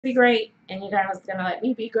be great, and you guys are gonna let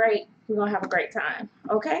me be great. We're gonna have a great time.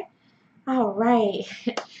 Okay? All right.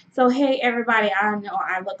 So hey everybody, I know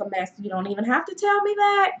I look a mess. You don't even have to tell me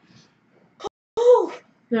that. Whew.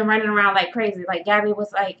 Been running around like crazy. Like Gabby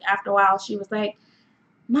was like, after a while, she was like,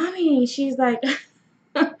 "Mommy," she's like,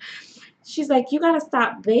 she's like, "You gotta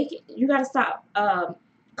stop baking. You gotta stop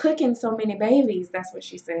cooking so many babies." That's what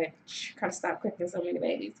she said. You gotta stop cooking so many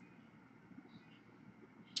babies.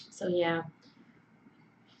 So yeah.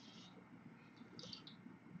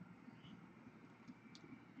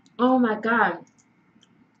 Oh my God.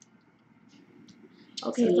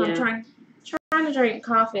 Okay, so I'm trying to drink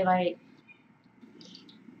coffee. Like,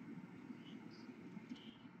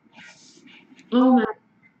 oh my.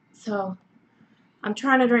 So I'm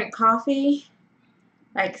trying to drink coffee.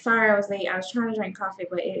 Like, sorry I was late. I was trying to drink coffee,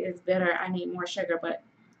 but it is bitter. I need more sugar, but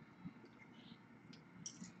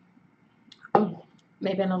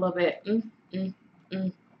maybe in a little bit.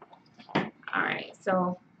 Mm. All right,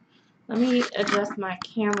 so let me adjust my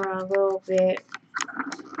camera a little bit.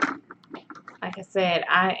 Like I said,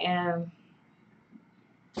 I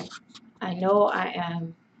know I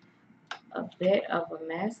am a bit of a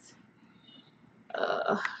mess.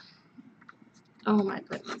 Uh, oh my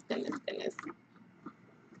goodness.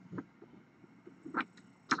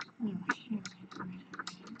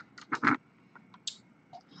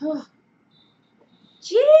 Oh,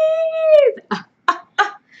 jeez.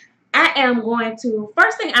 I am going to,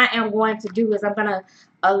 first thing I am going to do is I'm going to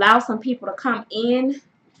allow some people to come in.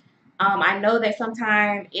 I know that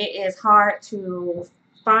sometimes it is hard to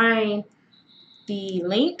find the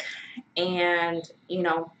link, and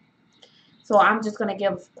so I'm just going to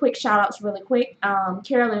give quick shout outs really quick.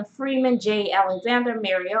 Carolyn Freeman, Jay Alexander,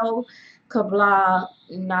 Mario, Kabla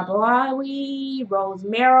Nabawi, Rose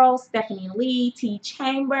Merrill, Stephanie Lee, T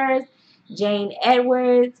Chambers, Jane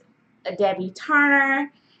Edwards, Debbie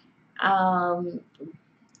Turner, let's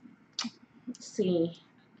see,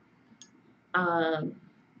 um,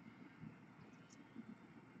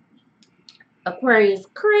 Aquarius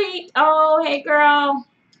Creek. Oh, hey girl.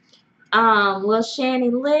 Lil Shanny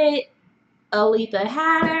Lit, Aletha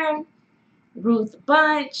Hatter, Ruth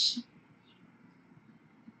Bunch.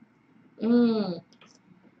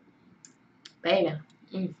 Baby.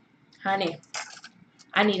 Honey.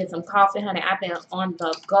 I needed some coffee, honey. I've been on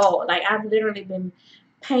the go. Like, I've literally been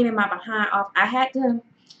painting my behind off. I had to.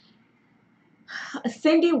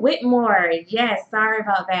 Cindy Whitmore. Yes, sorry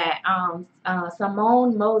about that.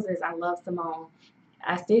 Simone Moses. I love Simone.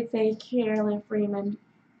 I did say Carolyn Freeman.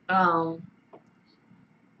 Hi,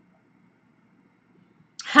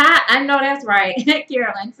 I know that's right.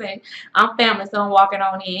 Carolyn said, "I'm family, so I'm walking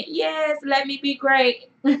on in." Yes, let me be great.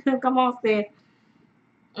 Come on, sis.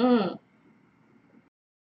 Mm.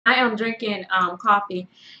 I am drinking coffee,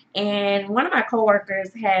 and one of my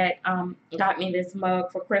coworkers had got me this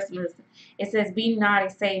mug for Christmas. It says, "Be naughty,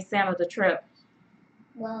 save Santa the trip."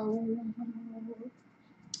 Wow.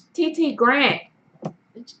 TT Grant,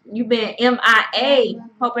 you've been MIA.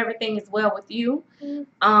 Hope everything is well with you.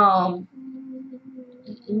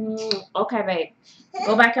 Okay, babe.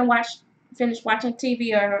 Go back and finish watching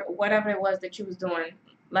TV or whatever it was that you was doing.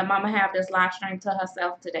 Let Mama have this live stream to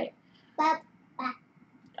herself today. Bye.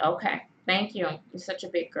 Okay. Thank you. You're such a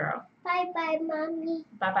big girl. Bye, Mommy.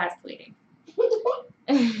 Bye, sweetie.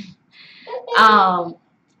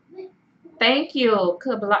 Thank you,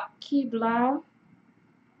 Kibla.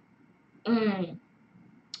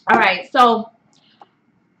 All right. So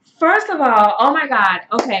first of all, oh my God.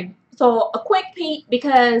 Okay. So a quick peek,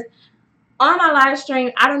 because on my live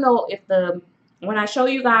stream, I don't know if when I show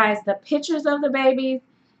you guys the pictures of the babies,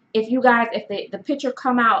 if the picture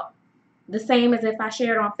come out the same as if I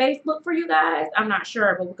shared on Facebook for you guys. I'm not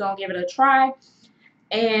sure, but we're going to give it a try.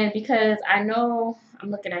 And because I know, I'm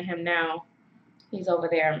looking at him now. He's over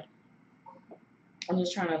there. I'm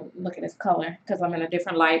just trying to look at his color because I'm in a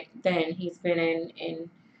different light than he's been in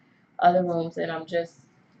other rooms. And I'm just,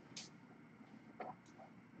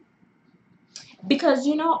 because,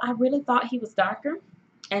 I really thought he was darker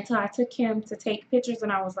until I took him to take pictures,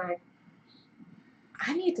 and I was like,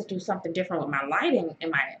 I need to do something different with my lighting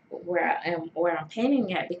in where I'm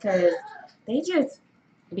painting at, because they just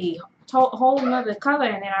be whole another color.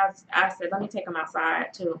 And then I said, let me take them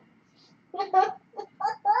outside too.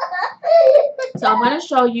 So I'm going to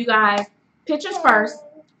show you guys pictures first.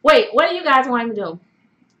 Wait, what do you guys want me to do?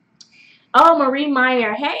 Oh, Marie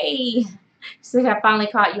Meyer. Hey. So I finally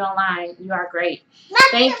caught you online. You are great.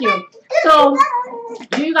 Thank you. So,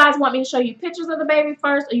 do you guys want me to show you pictures of the baby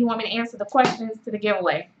first, or you want me to answer the questions to the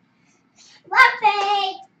giveaway?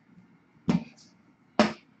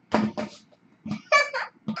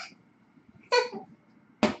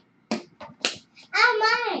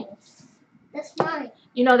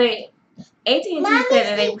 You know, AT&T said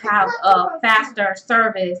that they have a faster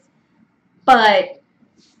service, but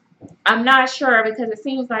I'm not sure because it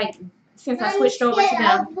seems like since I switched over to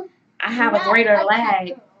them, I have a greater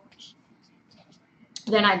lag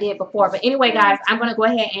than I did before. But anyway, guys, I'm going to go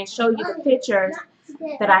ahead and show you the pictures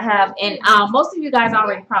that I have. And most of you guys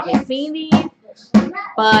already probably seen these.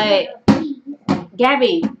 But,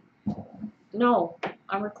 Gabby, no,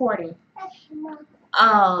 I'm recording.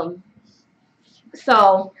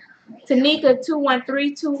 So,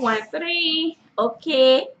 Tanika213213.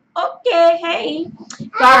 Okay. Okay, hey. So,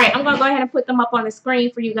 all right, I'm going to go ahead and put them up on the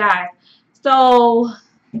screen for you guys. So,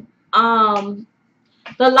 the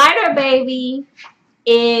lighter baby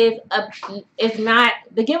is not,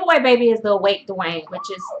 the giveaway baby is the Awake Dwayne,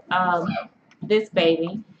 which is this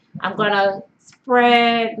baby. I'm going to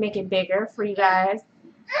make it bigger for you guys.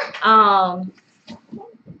 I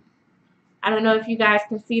don't know if you guys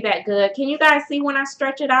can see that good. Can you guys see when I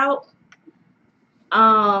stretch it out?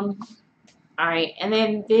 All right, and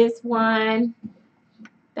then this one,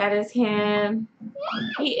 that is him.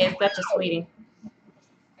 He is such a sweetie.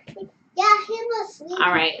 Yeah, he was sweetie.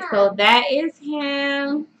 All right, so that is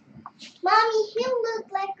him. Mommy, he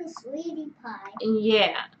looked like a sweetie pie.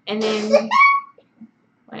 Yeah, and then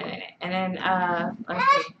wait a minute, and then let's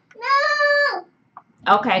see. No.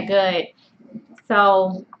 Okay, good.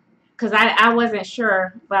 So, because I wasn't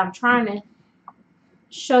sure, but I'm trying to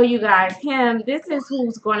show you guys him. This is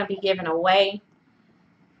who's going to be given away.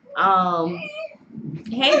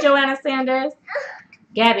 Hey, Joanna Sanders.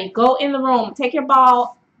 Gabby, go in the room. Take your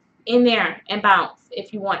ball in there and bounce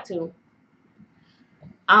if you want to.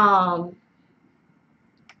 But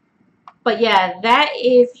yeah, that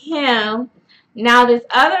is him. Now this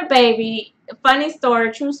other baby, funny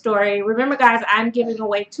story, true story. Remember, guys, I'm giving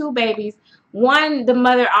away 2 babies. One, the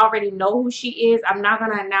mother already know who she is. I'm not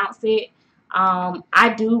going to announce it.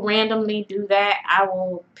 I do randomly do that. I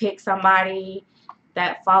will pick somebody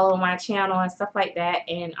that follow my channel and stuff like that.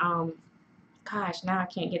 And, gosh, now I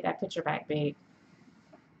can't get that picture back big.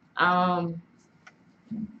 Hang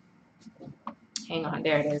on,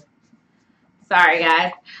 there it is. Sorry,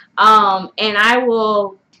 guys. And I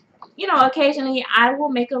will, you know, occasionally I will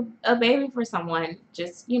make a baby for someone,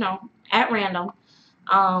 just, you know, at random,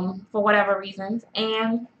 for whatever reasons.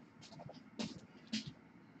 And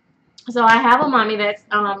so I have a mommy that's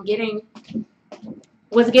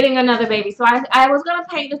was getting another baby. So I was gonna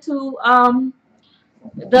paint the 2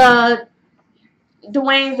 the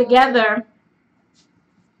Dwaynes together,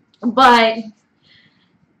 but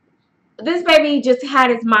this baby just had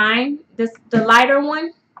his mind. The lighter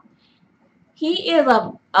one, he is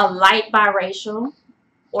a light biracial,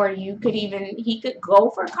 or he could go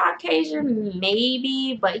for Caucasian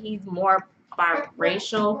maybe, but he's more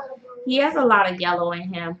biracial. He has a lot of yellow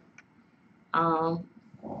in him.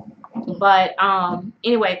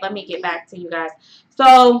 Anyway, let me get back to you guys.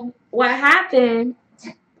 So what happened,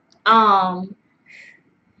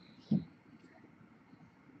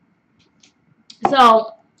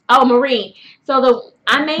 Marie. So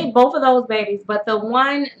I made both of those babies, but the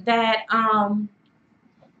one that I'm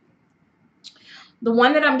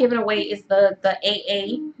giving away is the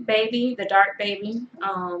AA baby, the dark baby,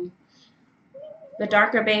 the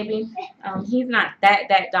darker baby. He's not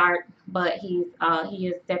that dark, but he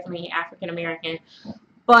is definitely African American.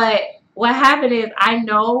 But what happened is, I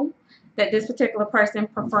know that this particular person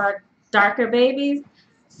preferred darker babies.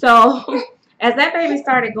 So as that baby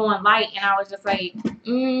started going light, and I was just like,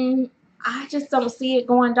 I just don't see it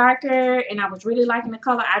going darker, and I was really liking the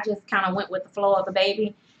color, I just kind of went with the flow of the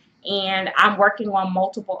baby. And I'm working on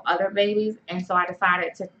multiple other babies, and so I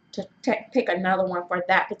decided to pick another one for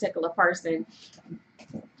that particular person.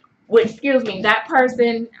 Which, excuse me, that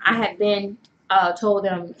person, I had been told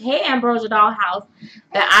them, hey, Ambrosia Dollhouse,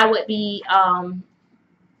 that I would be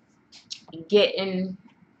getting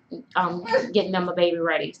them a baby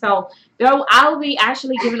ready. So I'll be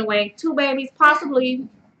actually giving away 2 babies, possibly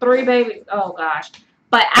 3 babies. Oh gosh.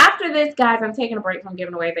 But after this, guys, I'm taking a break from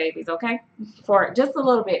giving away babies, okay? For just a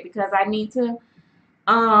little bit, because I need to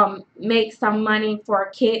make some money for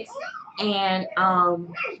kids. And a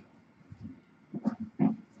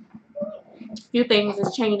few things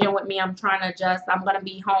is changing with me. I'm trying to adjust. I'm going to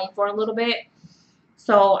be home for a little bit.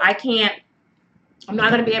 So I'm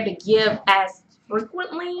not going to be able to give as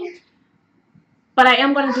frequently. But I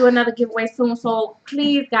am going to do another giveaway soon. So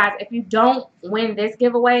please, guys, if you don't win this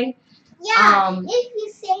giveaway, if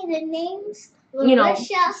you say the names, you know,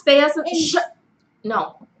 stay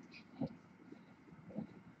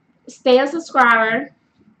a subscriber,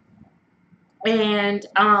 and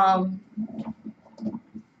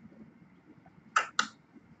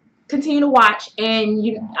continue to watch, and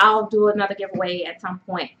I'll do another giveaway at some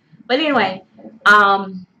point. But anyway,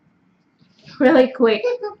 really quick,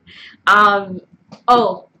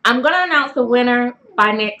 oh, I'm gonna announce the winner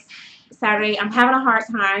by next Saturday. I'm having a hard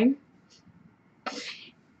time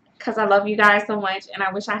because I love you guys so much, and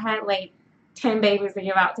I wish I had like 10 babies to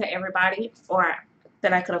give out to everybody, or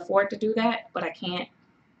that I could afford to do that, but I can't.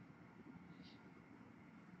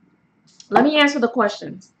 Let me answer the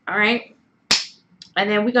questions, all right? And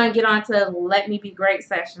then we're going to get on to Let Me Be Great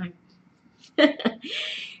session.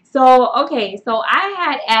 So, okay, so I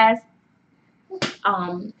had asked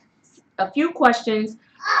a few questions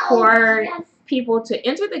for people to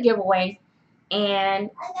enter the giveaway, and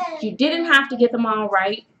you didn't have to get them all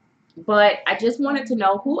right, but I just wanted to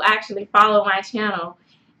know who actually followed my channel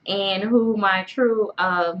and who my true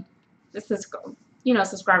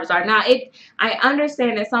subscribers are. Now, I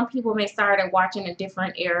understand that some people may start at watching in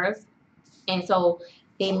different eras, and so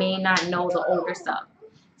they may not know the older stuff.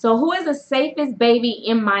 So who is the safest baby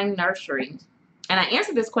in my nursery? And I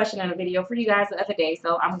answered this question in a video for you guys the other day,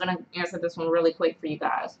 so I'm going to answer this one really quick for you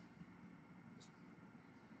guys.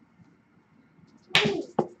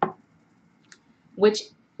 Which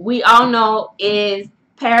we all know is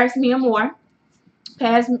Paris Mi Amor.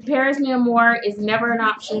 Paris Mi Amor is never an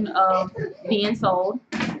option of being sold.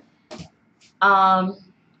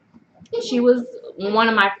 She was one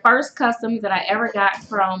of my first customs that I ever got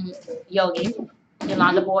from Yogi,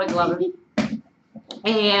 Yolanda Boy Glover.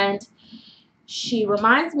 And she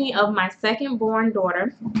reminds me of my second born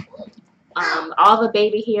daughter. All the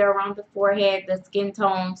baby hair around the forehead, the skin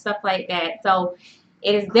tone, stuff like that. So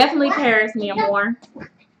it is definitely Paris Mi Amor.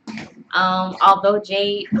 Although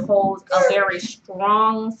jade holds a very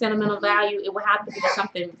strong sentimental value, it would have to be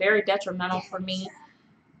something very detrimental for me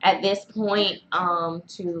at this point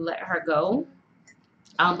to let her go.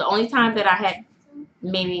 The only time that I had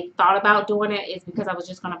maybe thought about doing it is because I was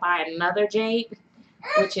just going to buy another jade,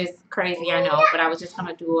 which is crazy, I know, but I was just going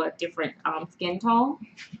to do a different skin tone.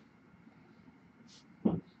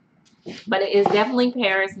 But it is definitely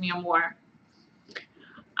Paris Mi Amor.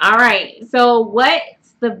 All right, so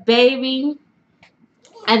what's the baby?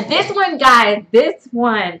 And this one, guys,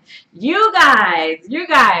 you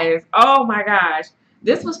guys, oh my gosh,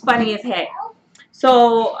 this was funny as heck.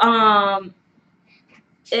 So,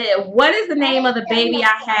 what is the name of the baby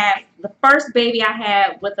I had, the first baby I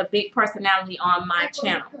had with a big personality on my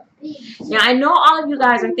channel? Now, I know all of you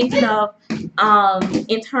guys are thinking of,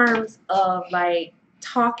 in terms of, like,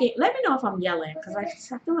 talking. Let me know if I'm yelling, because I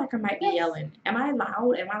feel like I might be yelling. Am I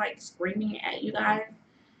loud? Am I, like, screaming at you guys?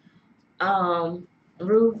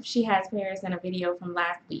 Rue, she has Paris in a video from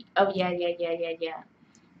last week. Oh, yeah.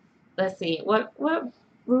 Let's see. What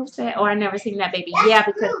Rue said? Oh, I never seen that baby. Yeah,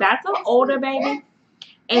 because that's an older baby.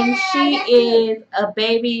 And she is a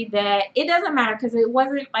baby that, it doesn't matter, because it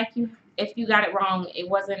wasn't like if you got it wrong, it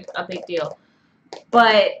wasn't a big deal.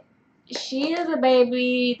 But she is a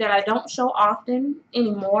baby that I don't show often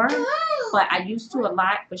anymore, but I used to a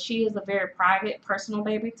lot. But she is a very private, personal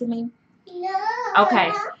baby to me. Okay,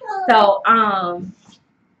 so, all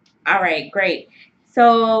right, great.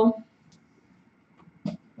 So,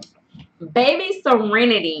 baby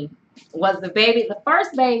Serenity was the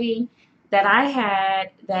first baby that I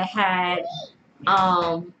had that had,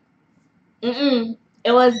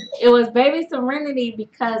 it was baby Serenity,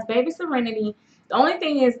 because baby Serenity, the only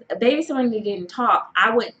thing is baby Serenity didn't talk.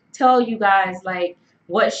 I would tell you guys, like,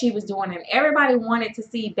 what she was doing, and everybody wanted to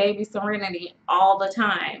see baby Serenity all the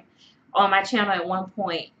time on my channel at one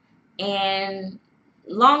point. And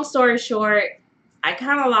long story short, I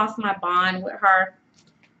kind of lost my bond with her.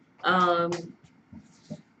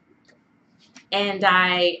 And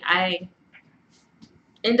I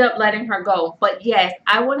end up letting her go. But yes,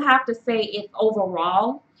 I would have to say, if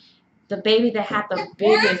overall the baby that had the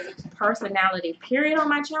biggest personality period on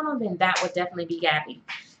my channel, then that would definitely be Gabby.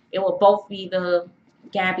 It will both be the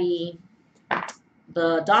Gabby,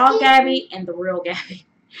 the dog Gabby, and the real Gabby.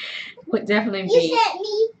 Would definitely be. You said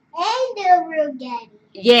me and the real Gabby.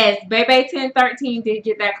 Yes, Baby 1013 did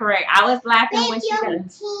get that correct. I was laughing when she said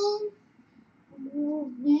Team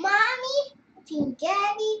Mommy, Team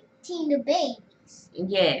Gabby, Team the babies.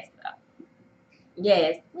 Yes.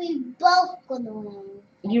 Yes. We both gonna win.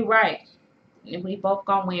 You're right. We both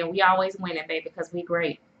gonna win. We always winning, baby, because we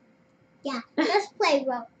great. Yeah. Let's play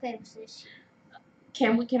rock, paper, scissors.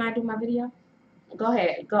 Can I do my video? Go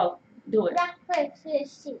ahead. Go. Do it. Rock, paper,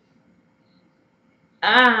 scissors.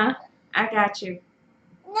 I got you.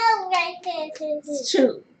 No, rock, paper, scissors.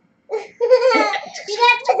 Shoot. You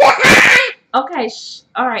got to. Okay.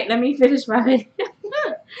 All right. Let me finish my video.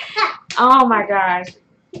 Oh my gosh.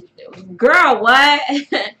 Girl, what?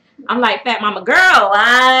 I'm like, fat mama girl.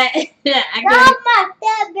 I my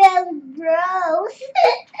fat belly gross.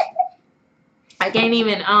 can't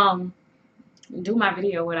even do my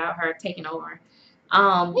video without her taking over.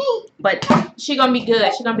 But she gonna be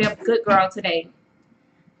good. She gonna be a good girl today.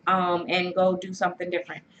 And go do something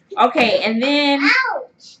different. Okay, and then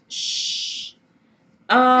shh.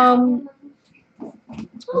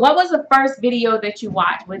 What was the first video that you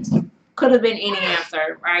watched? Which could have been any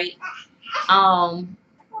answer, right?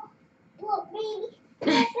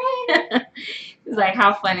 It's like,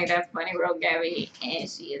 how funny. That's funny, real Gabby. And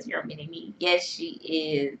she is your mini me. Yes, she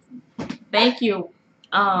is. Thank you.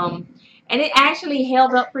 And it actually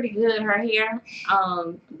held up pretty good, her hair.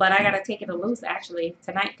 But I gotta take it a loose actually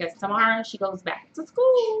tonight because tomorrow she goes back to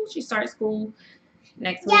school. She starts school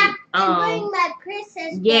next week. Bring my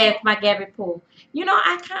princess. Yes, my Gabby Poo. You know,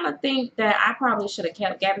 I kind of think that I probably should have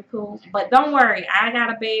kept Gabby Poo, but don't worry, I got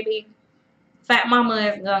a baby. Fat Mama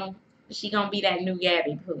is gonna be that new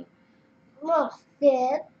Gabby Poo.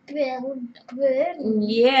 Yeah.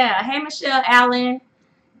 Hey, Michelle Allen.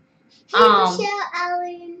 Michelle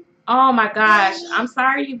Allen. Oh my gosh, I'm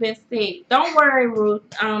sorry you've been sick. Don't worry, Ruth.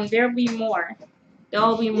 There'll be more.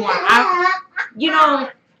 There'll be more. You know,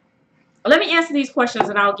 let me answer these questions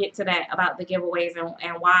and I'll get to that about the giveaways and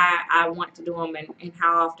why I want to do them and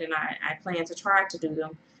how often I plan to try to do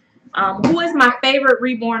them. Who is my favorite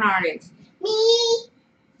Reborn artist? Me.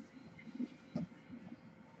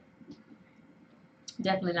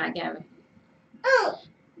 Definitely not Gavin.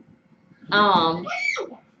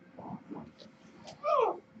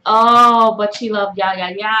 Oh, but she loved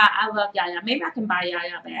Yaya. Yeah, I love Yaya. Maybe I can buy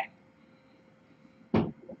Yaya back. Who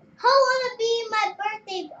wanna be my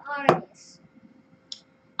birthday artist?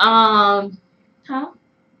 Huh? Who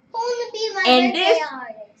wanna be my birthday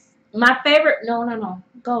artist? My favorite. No.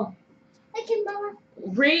 Go. I can buy.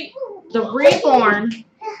 The Reborn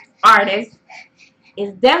artist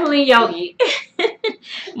is definitely Yogi.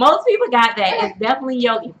 Most people got that. It's definitely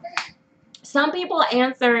Yogi. Some people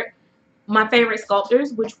answered my favorite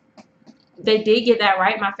sculptors, which they did get that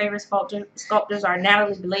right. My favorite sculptors are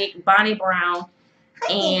Natalie Blake, Bonnie Brown,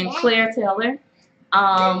 and Claire Taylor.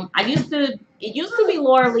 It used to be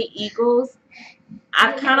Laura Lee Eagles.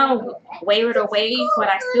 I've kind of wavered away, but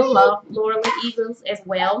I still love Laura Lee Eagles as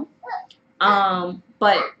well.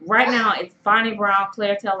 But right now it's Bonnie Brown,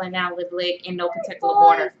 Claire Taylor, and Natalie Blake in no particular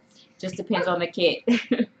order. Just depends on the kit.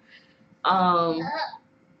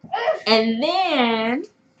 And then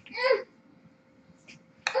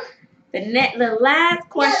the last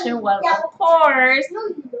question was, of course,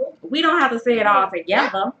 we don't have to say it all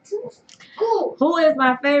together. Who is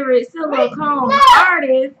my favorite silicone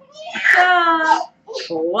artist?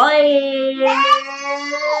 Claire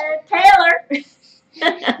Taylor.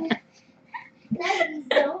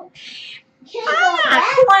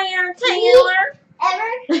 Claire Taylor.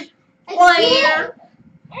 Claire.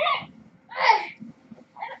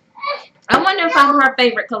 I wonder if I'm her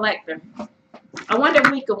favorite collector. I wonder if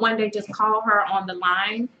we could one day just call her on the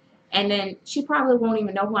line, and then she probably won't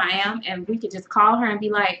even know who I am, and we could just call her and be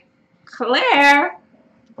like, Claire,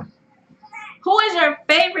 who is your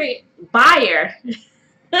favorite buyer?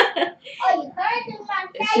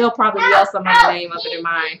 She'll probably yell some other name other than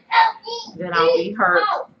mine. Then I'll be hurt.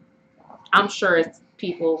 I'm sure it's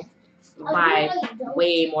people buy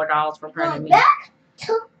way more dolls from her than me.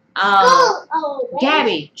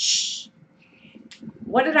 Gabby, shh.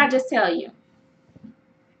 What did I just tell you?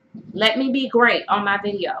 Let me be great on my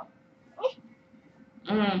video.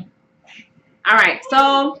 Alright,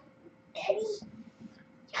 so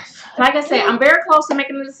like I said, I'm very close to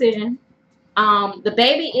making a decision. The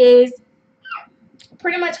baby is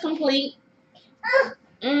pretty much complete.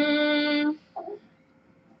 I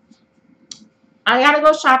gotta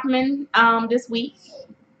go shopping this week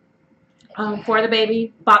for the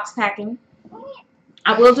baby box packing.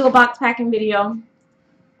 I will do a box packing video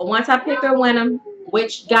once I pick a winner.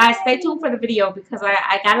 Which, guys, stay tuned for the video because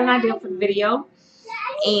I got an idea for the video,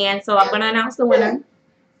 and so I'm gonna announce the winner.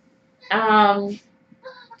 But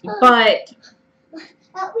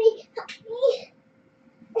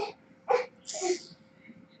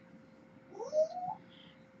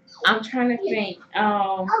I'm trying to think.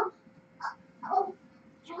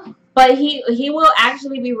 But he will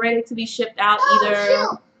actually be ready to be shipped out either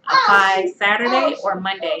by Saturday or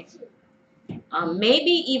Monday.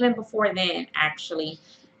 Maybe even before then, actually.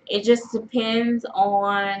 It just depends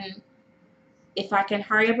on if I can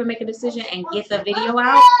hurry up and make a decision and get the video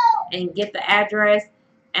out and get the address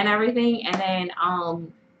and everything. And then,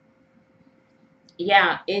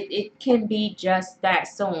 yeah, it can be just that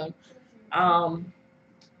soon. But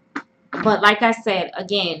like I said,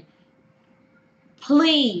 again,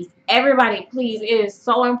 please, everybody, please, it is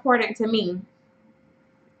so important to me.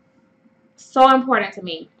 So important to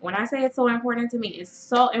me. When I say it's so important to me, it's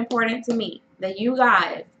so important to me that you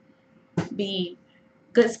guys be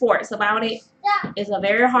good sports about it. It's a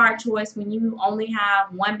very hard choice when you only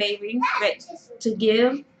have one baby to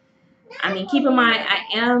give. I mean, keep in mind, I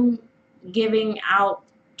am giving out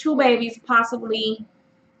 2 babies, possibly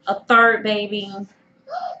a 3rd baby,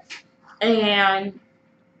 and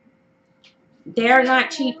they're not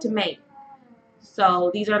cheap to make.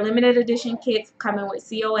 So these are limited edition kits coming with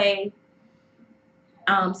COAs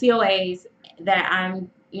that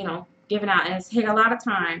I'm, giving out, and it's taking a lot of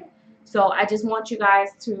time. So I just want you guys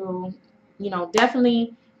to,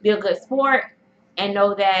 definitely be a good sport and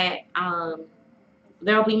know that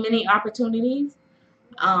there will be many opportunities.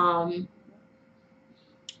 I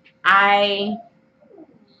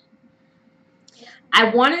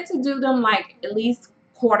wanted to do them like at least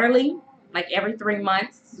quarterly, like every 3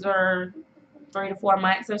 months or 3 to 4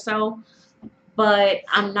 months or so, but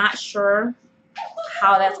I'm not sure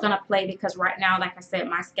how that's going to play because right now, like I said,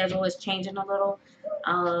 my schedule is changing a little.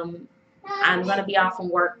 I'm going to be off from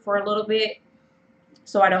work for a little bit,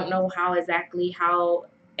 so I don't know how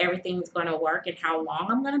everything's going to work and how long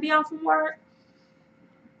I'm going to be off from work.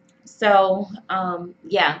 So,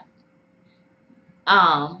 yeah.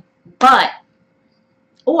 But,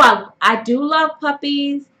 I do love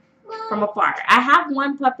puppies from afar. I have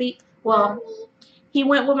one puppy. Well, he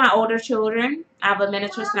went with my older children. I have a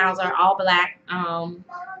miniature schnauzer, all black.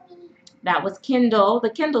 That was Kindle, the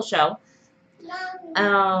Kindle show.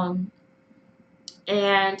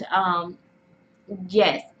 And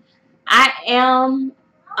yes, I am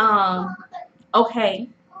okay.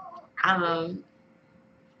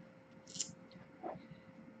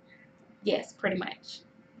 Yes, pretty much.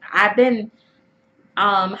 I've been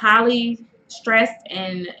highly stressed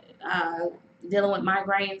and dealing with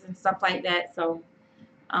migraines and stuff like that. So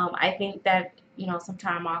I think that some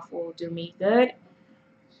time off will do me good.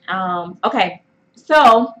 Okay,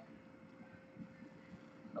 so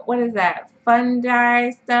what is that? Fungi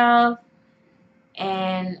stuff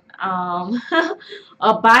and a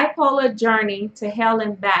bipolar journey to hell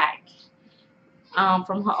and back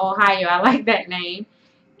from Ohio. I like that name.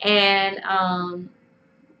 And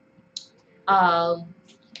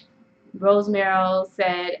Rosemary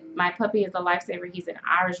said, my puppy is a lifesaver. He's an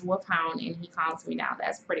Irish Wolfhound, and he calms me down.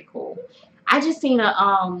 That's pretty cool. I just seen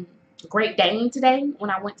a Great Dane today when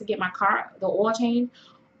I went to get my car, the oil change.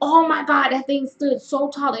 Oh my God, that thing stood so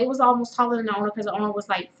tall. It was almost taller than the owner because the owner was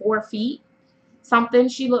like 4 feet something.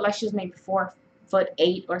 She looked like she was maybe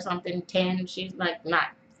 4'8" or something, 10. She's like not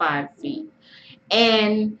 5 feet.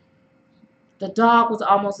 And the dog was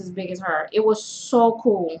almost as big as her. It was so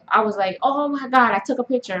cool. I was like, oh my God, I took a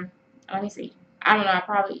picture. Let me see. I don't know.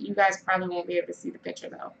 You guys probably won't be able to see the picture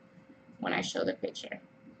though when I show the picture.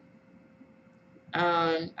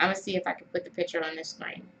 I'm gonna see if I can put the picture on this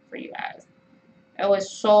screen for you guys. It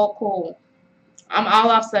was so cool. I'm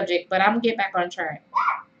all off subject, but I'm gonna get back on track.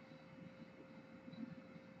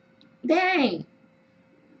 Dang.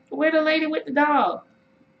 Where the lady with the dog?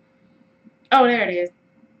 Oh, there it is.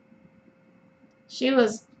 She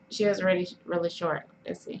was really short.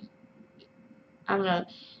 Let's see. I don't know.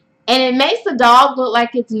 And it makes the dog look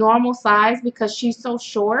like it's normal size because she's so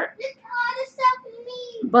short.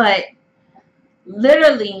 But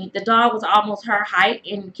literally, the dog was almost her height.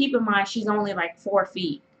 And keep in mind, she's only like 4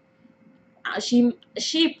 feet. She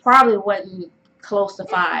probably wasn't close to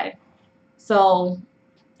 5. So,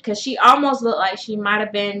 because she almost looked like she might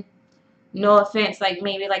have been, no offense, like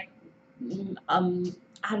maybe like, I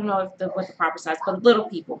don't know what the proper size, but little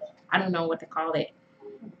people. I don't know what to call it.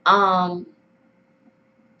 Oh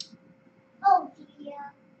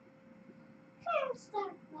dear.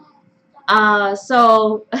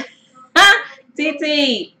 So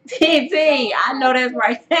TT, I know that's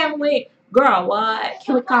right. Family, girl, what?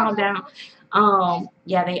 Can we calm down?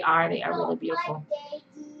 Yeah, they are really beautiful.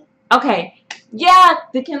 Okay, yeah,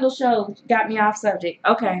 the Kindle show got me off subject.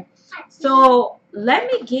 Okay, so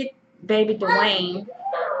let me get baby Dwayne.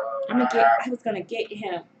 I was gonna get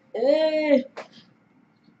him.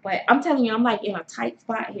 But I'm telling you, I'm like in a tight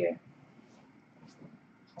spot here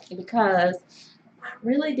because I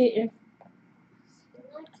really didn't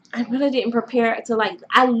prepare to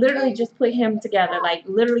I literally just put him together, like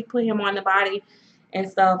literally put him on the body and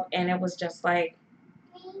stuff, and it was just like,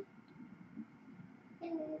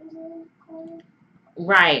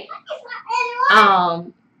 right.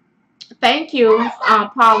 Thank you,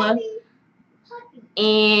 Paula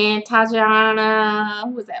and Tajana.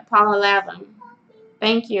 Who was that? Paula Lavin.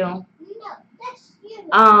 Thank you.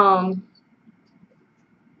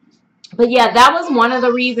 But yeah, that was one of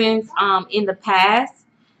the reasons in the past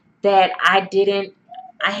that I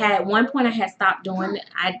had at one point I had stopped doing it.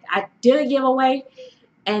 I did a giveaway,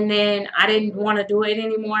 and then I didn't want to do it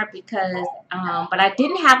anymore because but I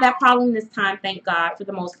didn't have that problem this time, thank God, for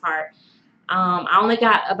the most part. I only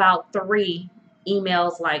got about 3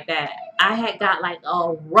 emails like that. I had got like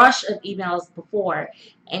a rush of emails before,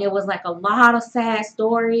 and it was like a lot of sad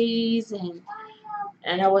stories, and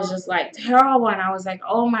it was just like terrible, and I was like,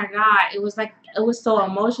 oh my God, it was like, it was so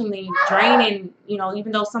emotionally draining, you know,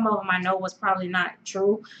 even though some of them I know was probably not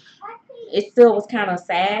true. It still was kind of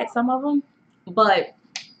sad, some of them, but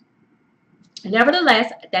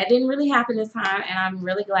nevertheless, that didn't really happen this time, and I'm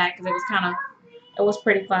really glad because it was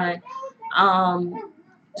pretty fun.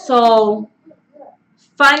 So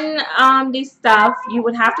fun these stuff, you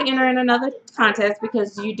would have to enter in another contest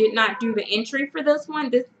because you did not do the entry for this one.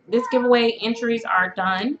 This giveaway entries are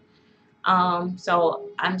done. So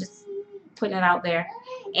I'm just putting it out there.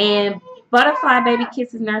 And Butterfly Baby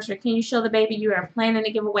Kisses Nursery, can you show the baby you are planning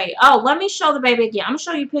to give away? Oh, let me show the baby again. I'm gonna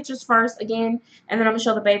show you pictures first again, and then I'm gonna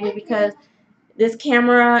show the baby because this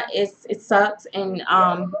camera it sucks, and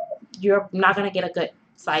you're not gonna get a good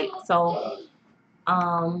sight. So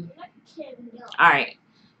all right.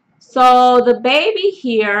 So the baby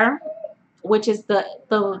here, which is the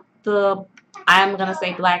I'm gonna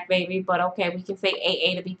say black baby, but okay, we can say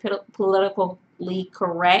AA to be politically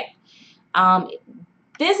correct.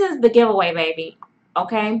 This is the giveaway baby.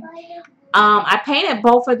 Okay. I painted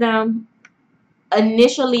both of them.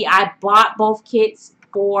 Initially, I bought both kits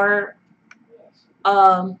for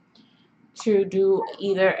to do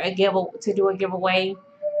either a giveaway,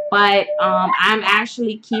 but I'm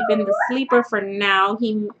actually keeping the sleeper for now.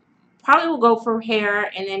 He probably will go for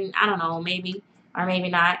hair, and then I don't know, maybe or maybe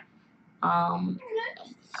not.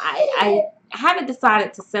 I haven't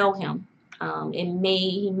decided to sell him.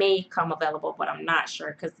 He may come available, but I'm not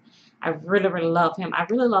sure because I really love him. I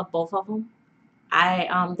really love both of them.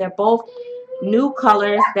 They're both new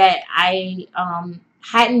colors that I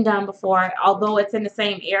hadn't done before, although it's in the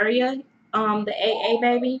same area. The AA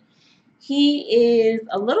baby, he is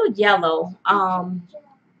a little yellow.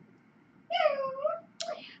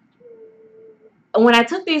 When I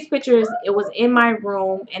took these pictures, it was in my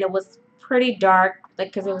room and it was pretty dark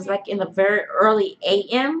because it was like in the very early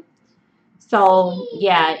AM. So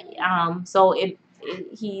yeah, so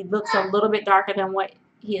he looks a little bit darker than what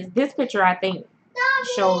he is. This picture I think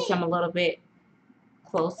shows him a little bit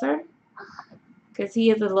closer because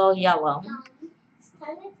he is a little yellow.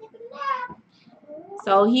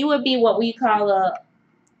 So he would be what we call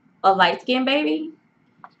a light skinned baby.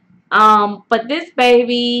 But this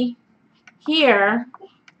baby here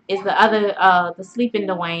is the other the sleeping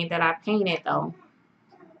Dwayne that I painted though.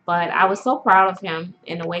 But I was so proud of him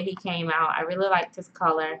in the way he came out. I really liked his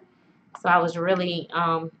color. So I was really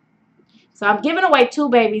so I'm giving away 2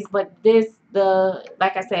 babies, but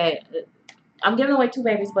like I said, I'm giving away 2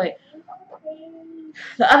 babies, but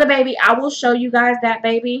the other baby, I will show you guys that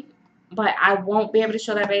baby, but I won't be able to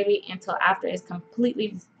show that baby until after it's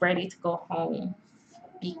completely ready to go home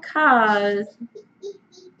because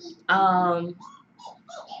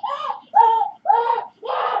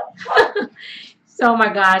so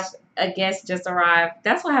my gosh, a guest just arrived.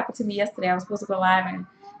 That's what happened to me yesterday. I was supposed to go live and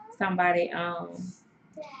somebody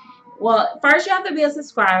well, first you have to be a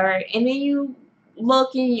subscriber, and then you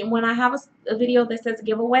look, and when I have a video that says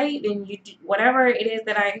giveaway, then you do whatever it is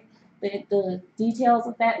that the details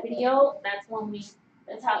of that video. That's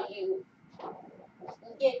how you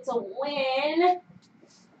get to win.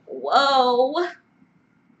 Whoa!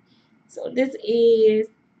 So this is,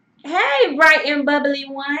 hey, bright and bubbly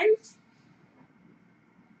one.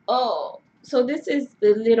 Oh, so this is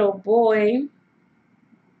the little boy.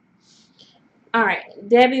 All right,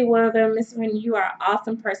 Debbie Werther, Miss Ren, you are an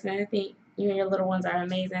awesome person. I think you and your little ones are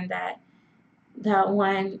amazing. That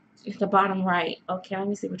one at the bottom right. Okay, let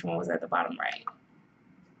me see which one was at the bottom right.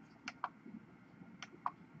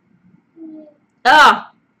 Oh,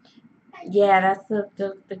 yeah, that's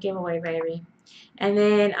the giveaway, baby. And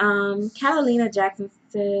then Catalina Jackson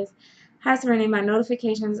says, hi Serenity, my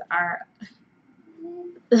notifications are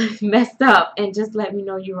messed up and just let me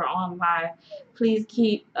know you were on live. Please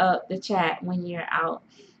keep up the chat when you're out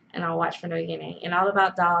and I'll watch from the beginning. And all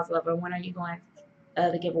about dolls, lover. When are you going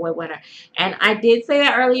the giveaway winner? And I did say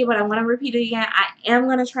that earlier, but I'm gonna repeat it again. I am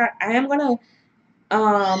gonna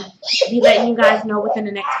be letting you guys know within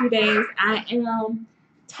the next few days. I am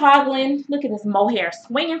toggling. Look at this mohair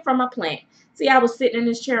swinging from my plant. See, I was sitting in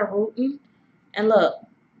this chair rooting, and look,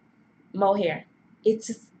 mohair. It's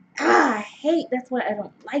just I hate. That's why I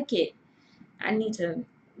don't like it. I need to.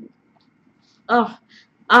 Oh,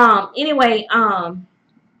 Anyway,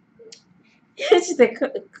 she said,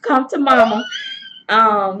 "Come to mama."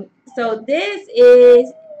 So this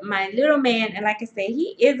is my little man, and like I said,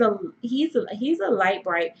 he's a light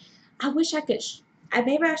bright. I wish I could.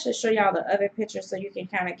 Maybe I should show y'all the other picture so you can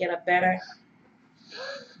kind of get a better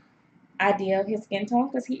idea of his skin tone,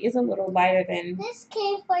 because he is a little lighter than This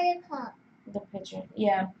came for your cup. the picture.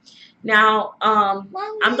 Yeah. Now, Mom,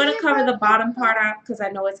 I'm gonna cover the bottom part out because I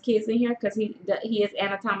know it's kids in here, because he is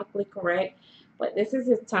anatomically correct. But this is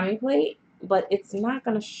his tummy plate, but it's not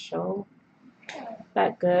gonna show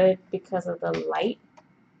that good because of the light.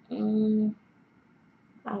 I don't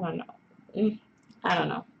know. I don't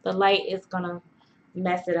know. The light is gonna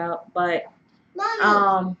mess it up, but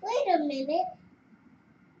Mommy, wait a minute.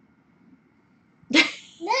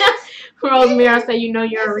 Rosemary said, "You know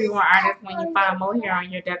you're a Reborn artist when you find mohair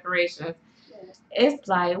on your decorations." It's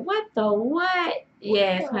like, what the what?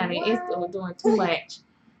 Yes, honey, it's doing too much.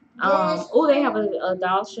 Oh, they have a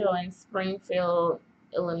doll show in Springfield,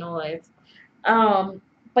 Illinois.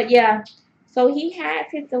 But yeah, so he has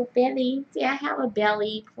his little belly. See, I have a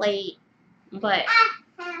belly plate, but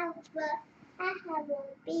I have a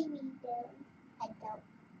baby belly. I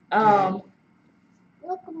don't.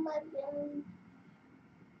 Look at my belly.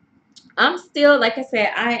 I'm still, like I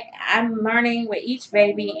said, I'm learning with each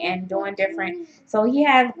baby and doing different. So he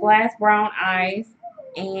has glass brown eyes,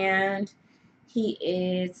 and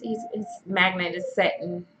his magnet is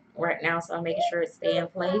setting right now, so I'm making sure it stay in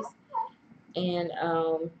place. And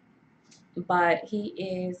but he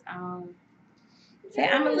is say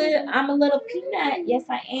I'm a little peanut. Yes,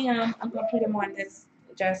 I am. I'm gonna put him on this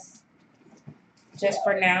just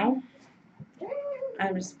for now.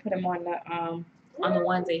 I just put him on the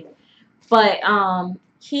onesie. But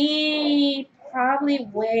he probably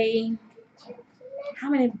weigh how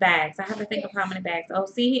many bags? I have to think of how many bags. Oh,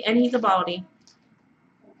 see, and he's a baldy.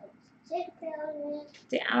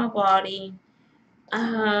 See, I'm a baldy.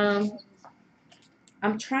 I'm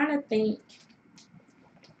trying to think.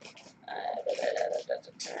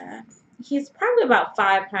 He's probably about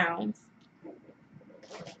 5 pounds.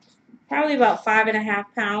 Probably about 5.5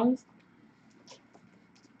 pounds.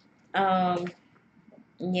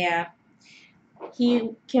 Yeah.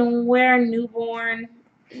 He can wear newborn.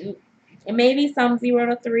 It may be some 0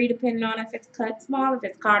 to 3, depending on if it's cut small, if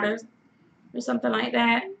it's Carter's or something like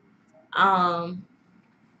that.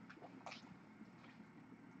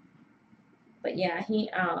 But yeah, I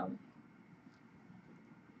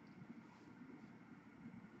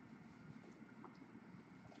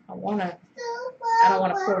don't wanna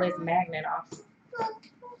pull his magnet off.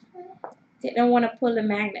 Didn't want to pull the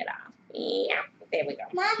magnet off. Yeah, there we go.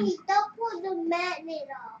 Mommy, don't pull the magnet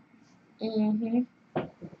off.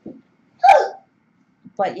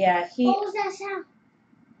 But yeah, what was that sound?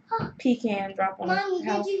 Pecan drop on Mommy,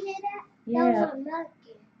 the house. did you hear that? Yeah. That was a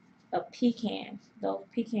nugget. A pecan. Those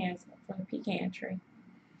pecans from the pecan tree.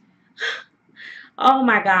 Oh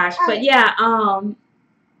my gosh. But yeah,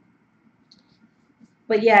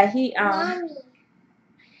 he Mommy,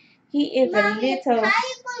 he is a little. How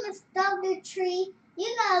you gonna stop the tree?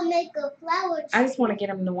 You gotta make a flower tree. I just want to get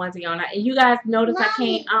him the onesie on. And you guys notice I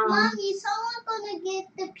can't. Mommy, someone gonna get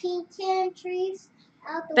the pecan trees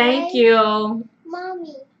out the way. Thank you.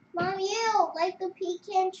 Mommy, you don't like the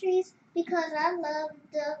pecan trees because I love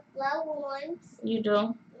the flower ones. You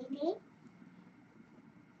do.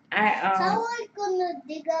 Someone's gonna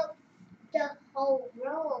dig up the whole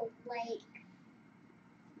road, like.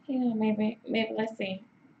 Yeah, maybe. Let's see.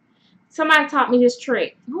 Somebody taught me this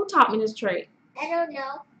trick. Who taught me this trick? I don't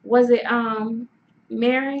know. Was it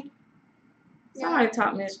Mary? No. Somebody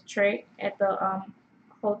taught me this trick at the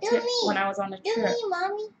hotel when I was on the trip. Do me,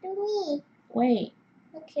 Mommy. Do me. Wait.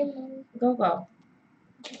 Okay, Mommy. Go.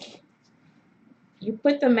 You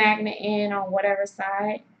put the magnet in on whatever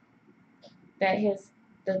side that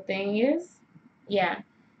the thing is. Yeah.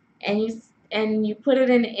 And you put it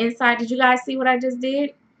in the inside. Did you guys see what I just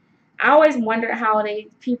did? I always wondered how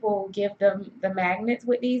people give them the magnets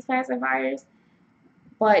with these pacifiers.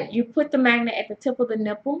 But you put the magnet at the tip of the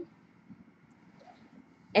nipple,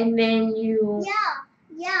 and then you.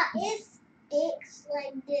 Yeah, it sticks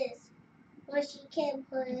like this, but you can't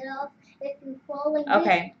pull it off if you fall like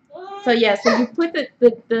okay. This. So yeah, so you put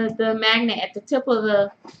the magnet at the tip of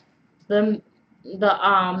the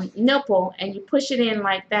nipple, and you push it in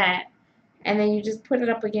like that, and then you just put it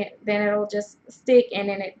up again. Then it'll just stick, and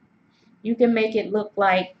then you can make it look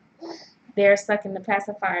like they're sucking the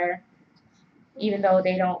pacifier, even though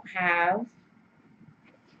they don't have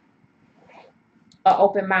an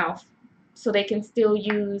open mouth, so they can still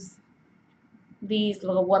use these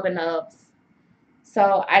little rubber nubs.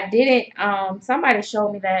 So I didn't. Somebody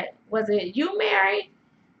showed me that. Was it you, Mary,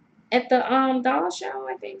 at the doll show?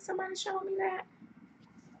 I think somebody showed me that.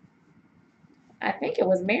 I think it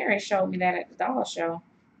was Mary showed me that at the doll show.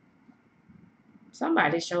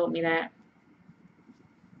 Somebody showed me that.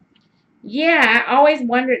 Yeah, I always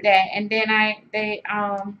wondered that, and then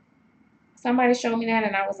somebody showed me that,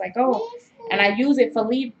 and I was like, oh, and I use it for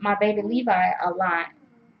my baby Levi a lot.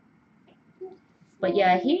 But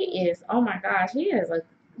yeah, he is. Oh my gosh, he is a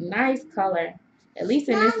nice color. At least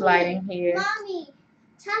in this lighting here. Mommy,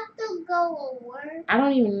 time to go over. I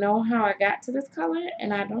don't even know how I got to this color,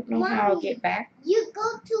 and I don't know how I'll get back. You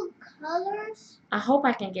go to colors. I hope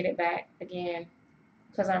I can get it back again,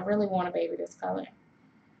 because I really want a baby this color.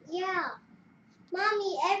 Yeah.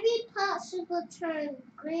 Mommy, every popsicle turns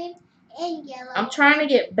green and yellow. I'm trying to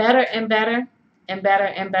get better and better and better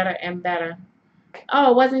and better and better.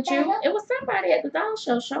 Oh, it wasn't you? It was somebody at the doll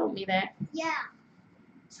show showed me that. Yeah.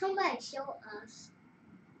 Somebody showed us.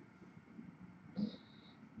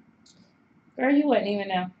 Girl, you wouldn't even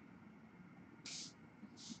know.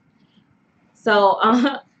 So,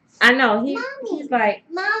 I know he's like,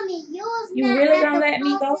 Mommy, you really gonna let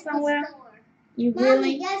me go somewhere? Store. You Mommy,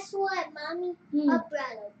 really? guess what, Mommy? I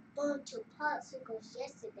brought a bunch of popsicles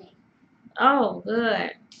yesterday. Oh,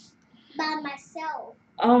 good. By myself.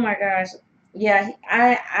 Oh my gosh. Yeah,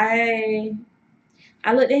 I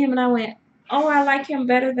looked at him and I went, oh, I like him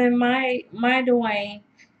better than my Dwayne.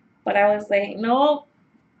 But I was like, nope.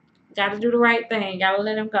 Gotta do the right thing. Gotta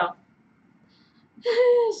let him go.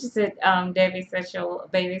 She said, Debbie said she'll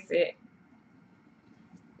babysit.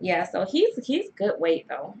 Yeah, so he's good weight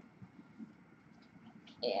though.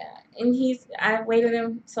 Yeah, and I weighted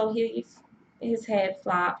him so his head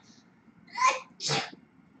flopped. So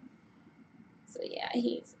yeah,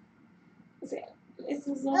 this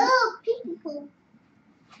is little people.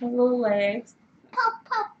 His little legs. Pop,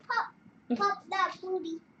 pop, pop. Pop that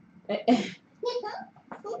booty.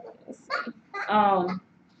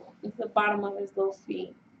 It's the bottom of his little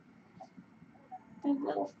feet. His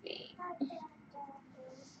little feet.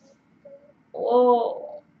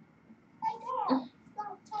 Whoa.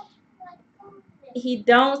 He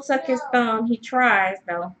don't suck his thumb. He tries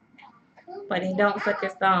though, but he don't suck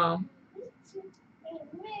his thumb.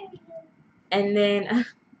 And then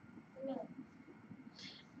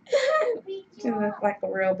he looks like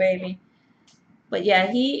a real baby. But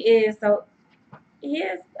yeah, he is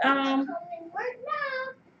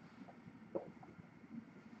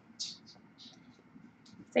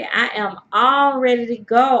say I am all ready to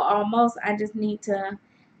go almost. I just need to.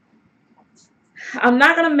 I'm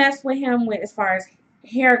not gonna mess with him with as far as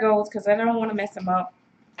hair goes because I don't want to mess him up.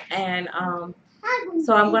 And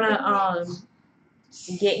so I'm gonna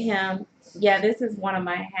get him. Yeah, this is one of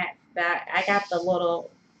my hats that I got the little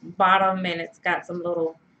bottom and it's got some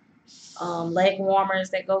little leg warmers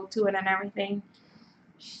that go to it and everything.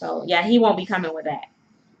 So yeah, he won't be coming with that.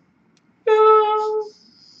 No.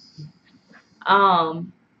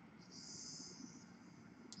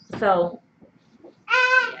 So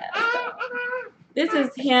yeah, so this is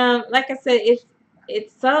him. Like I said,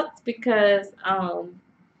 it sucks because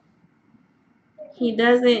he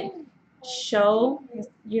doesn't show.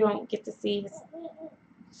 You don't get to see his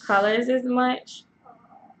colors as much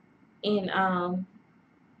in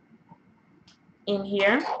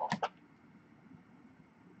here,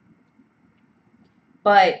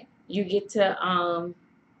 but you get to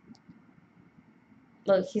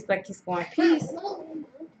look. He's going, peace.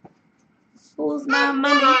 Who's my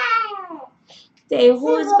mommy? Say,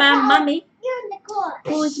 who's my mommy?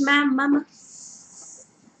 Who's my mama?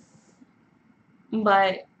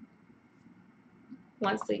 But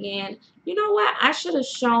once again, you know what? I should have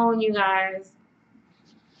shown you guys.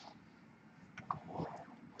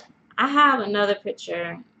 I have another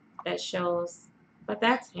picture that shows, but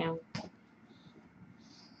that's him.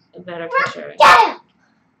 A better picture.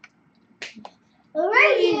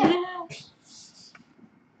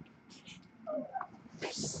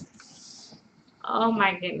 Oh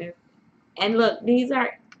my goodness. And look, these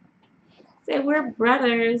are, say we're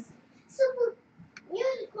brothers.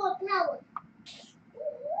 Unicorn power.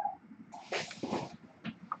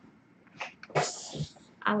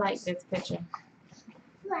 I like this picture.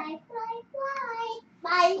 Fly, fly, fly.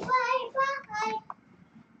 Fly, fly, fly.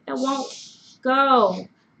 It won't go.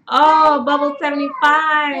 Oh, Bubble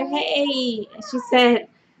 75. Hey. She said,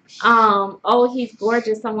 oh, he's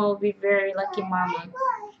gorgeous. Someone will be very lucky, mama.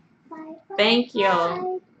 Thank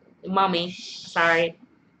you, mommy. Sorry.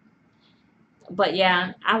 But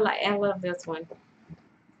yeah, I love this one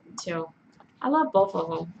too. I love both of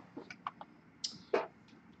them.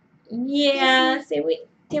 Yeah, see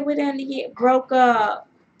Till we done get broke up.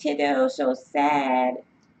 Till so sad.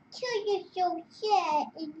 You're so sad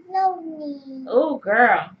and lonely. Oh,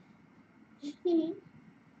 girl.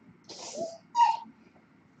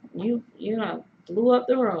 You done blew up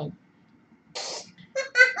the room.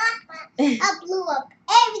 I blew up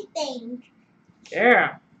everything.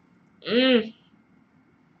 Girl.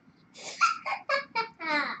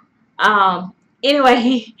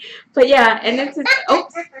 Anyway, but yeah, and this is,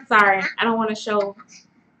 oops, sorry, I don't want to show,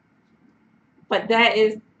 but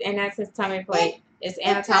that's his tummy plate. It's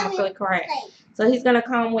anatomically correct. So he's gonna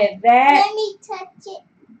come with that. Let me touch it.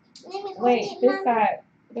 Let me Wait, hold it, this Mommy. side,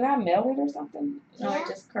 did I melt it or something? No, Yeah. it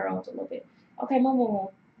just curled a little bit. Okay, move.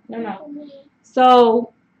 No.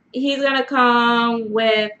 So he's gonna come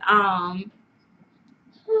with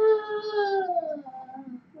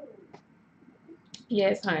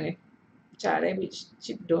yes, honey. Child, they be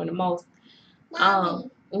she doing the most. Mommy,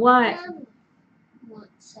 What? Mommy,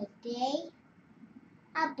 once a day,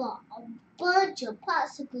 I bought a bunch of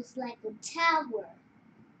popsicles like a tower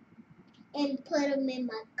and put them in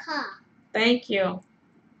my car. Thank you.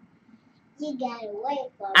 You gotta wait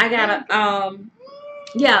for I gotta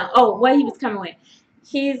yeah. Oh, what he was coming with?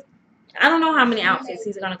 I don't know how many outfits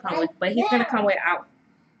he's gonna come with, but he's gonna come with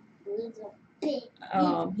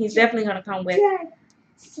he's definitely gonna come with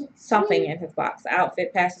something in his box: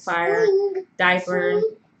 outfit, pacifier, diaper,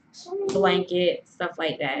 blanket, stuff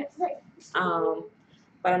like that.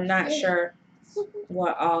 But I'm not sure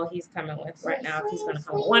what all he's coming with right now. If he's gonna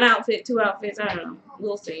come with one outfit, two outfits, I don't know.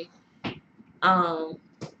 We'll see.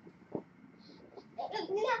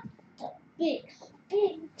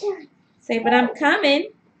 Say, but I'm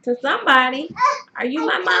coming to somebody. Are you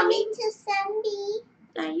my mommy? I'm coming to somebody.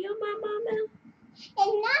 Are you my mama?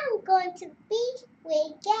 And I'm going to be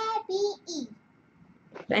with Gabby E.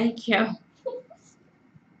 Thank you.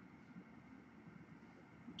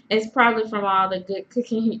 It's probably from all the good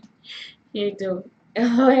cooking you do.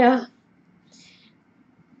 Oh, yeah.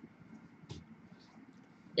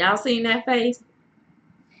 Y'all seen that face?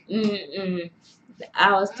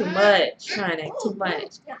 I was too much, honey. Too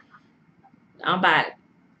much. I'm about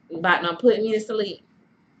to put me to sleep.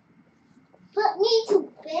 Put me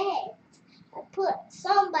to bed. I put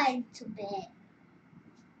somebody to bed.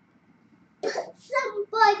 Put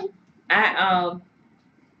somebody.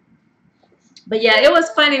 But yeah, it was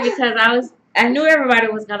funny because I knew everybody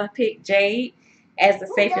was gonna pick Jade as the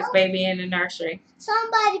safest baby in the nursery.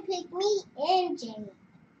 Somebody picked me and Jade.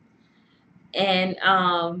 And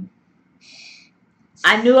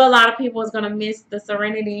I knew a lot of people was gonna miss the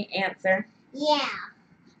Serenity answer. Yeah.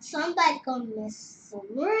 Somebody's gonna miss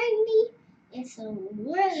Serenity and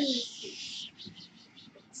Serenity.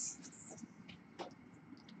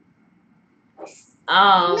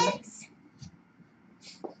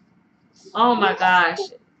 Oh my gosh,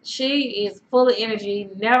 she is full of energy.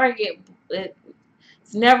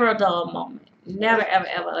 It's never a dull moment. Never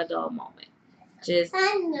ever a dull moment. Just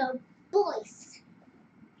I'm the voice.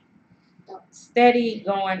 steady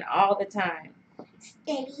going all the time.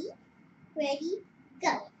 Steady, ready,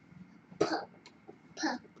 go. Pop,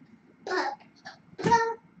 pop, pop,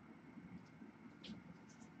 pop.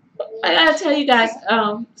 I gotta tell you guys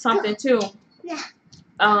something too.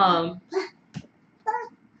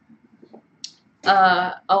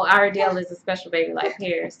 Iredale is a special baby like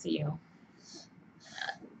Paris to you.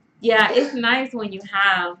 Yeah, it's nice when you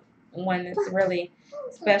have one that's really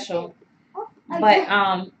special.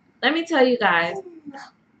 But let me tell you guys,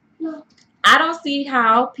 I don't see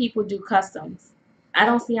how people do customs. I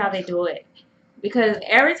don't see how they do it. Because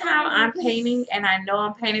every time I'm painting and I know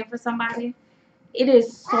I'm painting for somebody, it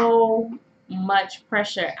is so much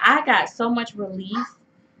pressure. I got so much relief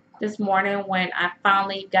this morning when I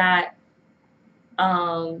finally got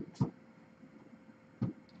the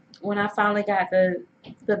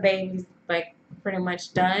babies like pretty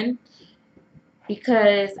much done,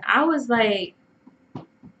 because I was like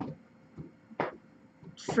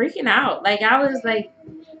freaking out. Like I was like,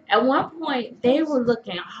 at one point they were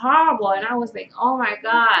looking horrible and I was like, oh my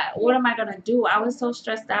God, what am I gonna do? I was so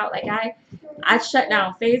stressed out. Like I shut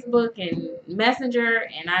down Facebook and Messenger,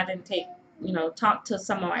 and I didn't talk to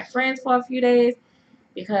some of my friends for a few days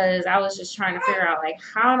because I was just trying to figure out like,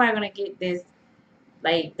 how am I gonna get this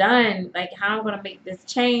like done? Like how I'm gonna make this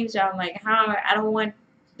change. I'm like, I don't want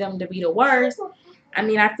them to be the worst. I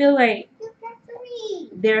mean, I feel like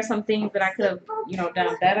there are some things that I could have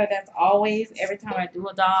done better. That's always, every time I do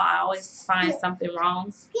a doll, I always find something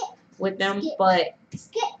wrong with them. But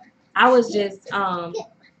I was just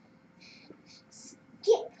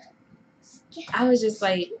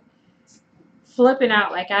like flipping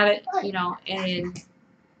out, like and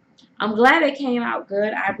I'm glad they came out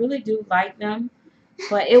good. I really do like them.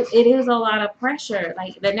 But it is a lot of pressure.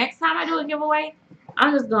 Like the next time I do a giveaway,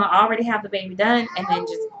 I'm just gonna already have the baby done and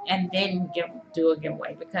then do a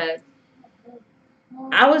giveaway, because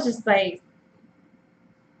I was just like,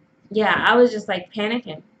 yeah, I was just like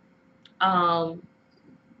panicking. Um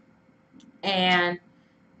and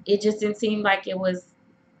it just didn't seem like they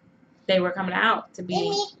were coming out to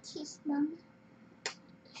be,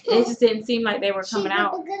 it just didn't seem like they were coming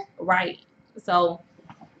out right. So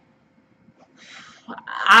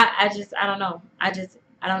I don't know. I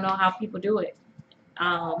don't know how people do it.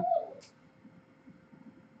 Um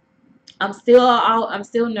I'm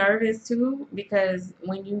still nervous too, because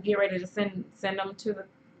when you get ready to send them to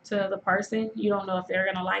the person, you don't know if they're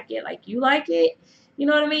gonna like it like you like it. You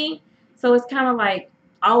know what I mean? So it's kind of like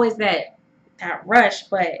always that rush,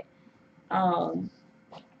 but um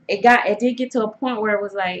it did get to a point where it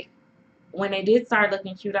was like, when they did start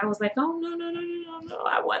looking cute, I was like, oh no,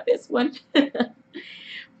 I want this one.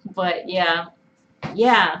 But yeah,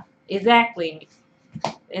 exactly.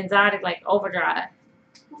 Anxiety like overdrive.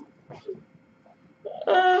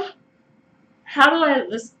 How do I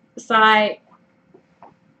decide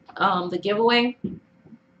the giveaway?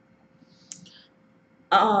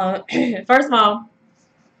 First of all,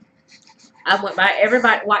 I went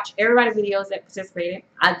by watched everybody videos that participated.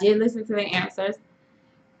 I did listen to the answers.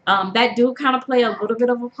 That do kind of play a little bit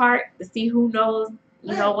of a part to see who knows,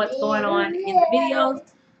 what's going on in the videos.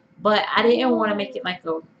 But I didn't want to make it like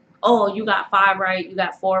oh, you got 5 right, you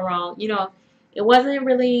got 4 wrong. It wasn't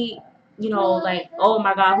really, like, oh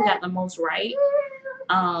my God, who got the most right?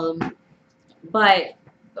 But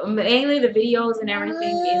mainly the videos and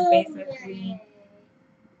everything is basically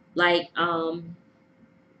like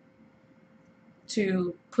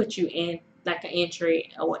to put you in like an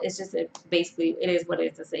entry. It's just basically it is what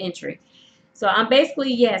it is. It's an entry. So I'm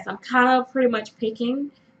basically, yes, I'm kind of pretty much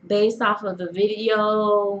picking based off of the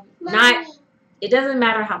video. Not, it doesn't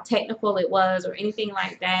matter how technical it was or anything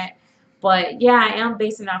like that. But yeah, I am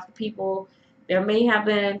basing off the people. There may have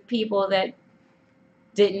been people that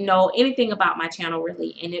didn't know anything about my channel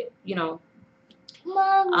really, and it,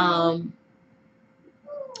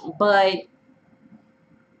 but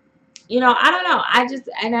I don't know. I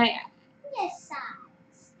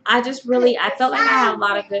just really, I felt like I had a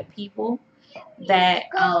lot of good people that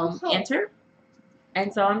enter,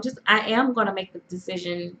 and so I am gonna make the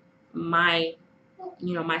decision myself.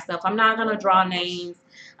 I'm not gonna draw names.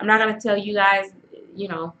 I'm not gonna tell you guys,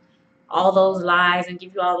 all those lies and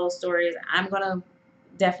give you all those stories. I'm gonna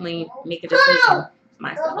definitely make a decision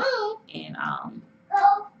myself, and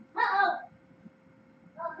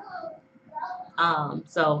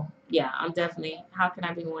so yeah, I'm definitely. How can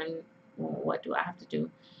I be one? What do I have to do?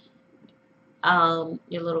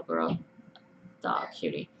 Your little girl, dog,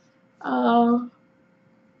 cutie.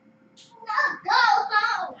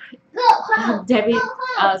 Debbie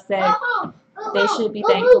said they should be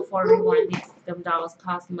thankful for Reborn. Them dolls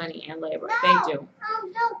cost money and labor. They do.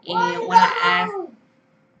 And when I ask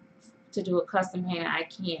to do a custom painting, I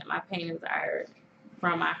can't. My paintings are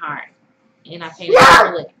from my heart, and I paint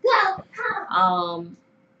acrylic.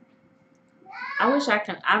 I wish I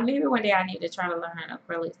could. Maybe one day I need to try to learn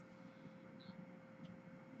acrylic.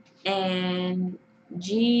 And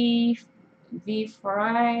GV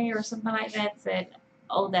Fry or something like that said,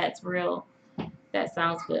 "Oh, that's real. That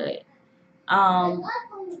sounds good."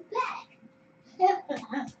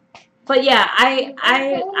 But yeah,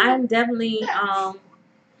 I'm definitely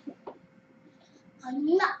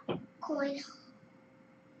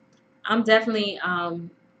I'm definitely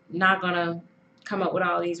not gonna come up with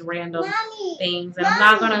all these random things, and I'm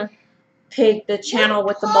not gonna pick the channel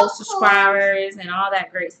with the most subscribers and all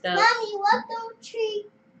that great stuff. Mommy, what those 3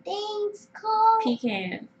 things called?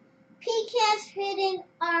 Pecans. Pecans fit in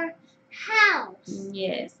our house.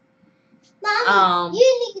 Yes. Mommy,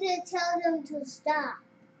 you need to tell them to stop.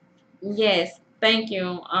 Yes. Thank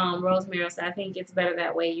you, Rosemary. So I think it's better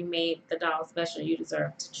that way. You made the doll special. You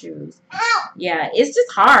deserve to choose. Ow. Yeah, it's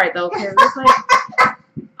just hard though, because it's like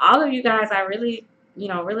all of you guys. I really,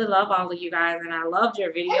 really love all of you guys, and I loved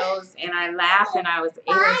your videos, and I laughed, and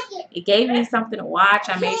it gave me something to watch.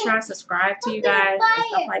 I made sure I subscribed to you guys and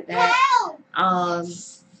stuff like that.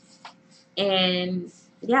 And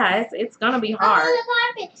yeah, it's gonna be hard.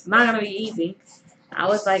 It's not gonna be easy. I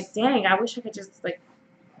was like, dang, I wish I could just like.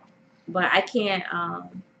 But I can't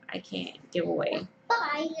give away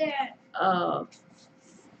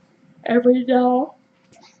every doll.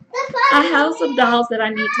 I have some dolls that I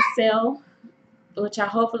need to sell, which I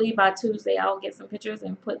hopefully by Tuesday I'll get some pictures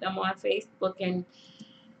and put them on Facebook, and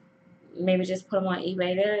maybe just put them on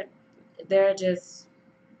eBay. They're just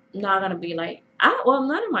not gonna be like well,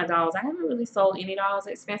 none of my dolls. I haven't really sold any dolls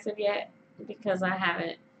expensive yet because I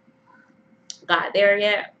haven't got there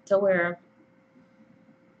yet to where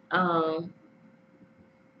um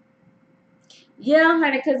yeah,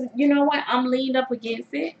 honey, because you know what? I'm leaned up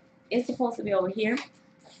against it. It's supposed to be over here.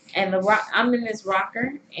 And the rock I'm in this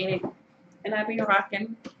rocker and I be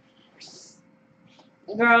rocking.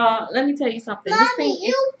 Girl, let me tell you something. Mommy, This thing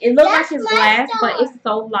it looks like it's glass, but it's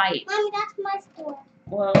so light. Mommy, that's my store.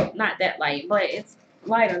 Well, not that light, but it's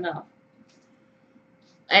light enough.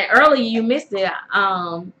 And earlier you missed it.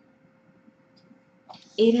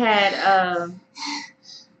 It had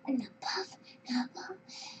And a puff, and a puff.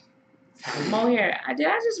 mohair. Did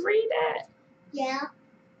I just read that? Yeah.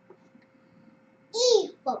 E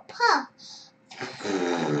for puff.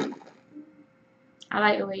 I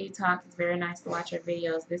like the way you talk. It's very nice to watch your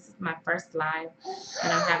videos. This is my first live,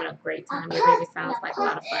 and I'm having a great time. Your baby sounds like a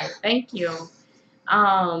lot of fun. Thank you.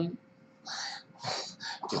 Oh,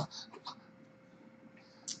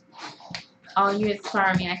 you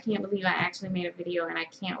inspire me. I can't believe I actually made a video, and I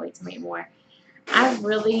can't wait to make more. I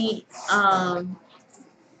really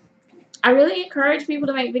encourage people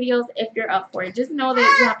to make videos if you're up for it. Just know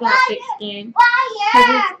that you have to have thick skin. Because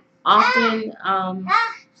it's often,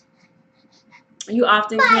 you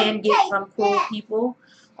often can get some cool people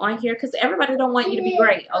on here. Because everybody don't want you to be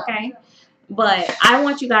great, okay? But I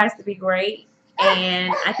want you guys to be great.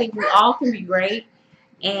 And I think we all can be great.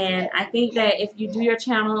 And I think that if you do your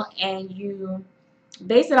channel and you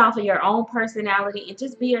base it off of your own personality and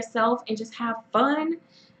just be yourself and just have fun,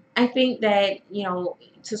 I think that, you know,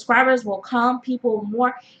 subscribers will come, people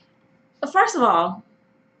more. First of all,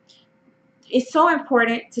 it's so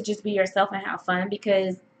important to just be yourself and have fun,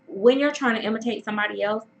 because when you're trying to imitate somebody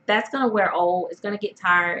else, that's going to wear old. It's going to get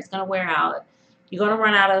tired. It's going to wear out. You're going to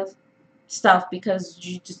run out of stuff because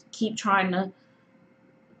you just keep trying to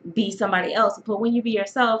be somebody else. But when you be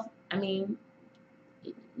yourself, I mean,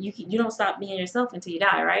 you don't stop being yourself until you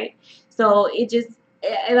die, right? So it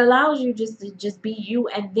allows you just to just be you,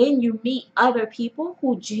 and then you meet other people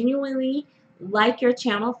who genuinely like your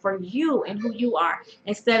channel for you and who you are,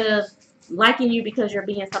 instead of liking you because you're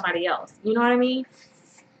being somebody else. You know what I mean?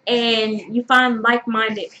 And you find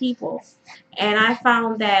like-minded people. And I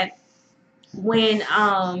found that when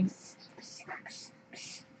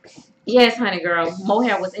yes, honey girl,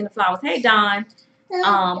 mohair was in the flowers. Hey Don.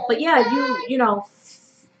 But yeah, you know,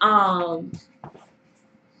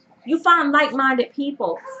 you find like-minded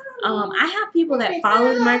people. I have people that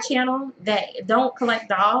follow my channel that don't collect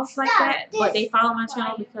dolls like that, but they follow my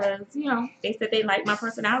channel because, you know, they said they like my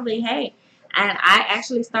personality. Hey, and I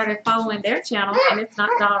actually started following their channel, and it's not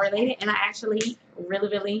doll related, and I actually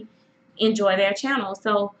really enjoy their channel.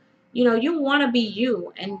 So, you know, you want to be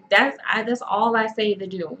you, and that's all I say to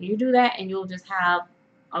do. You do that, and you'll just have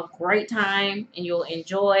a great time, and you'll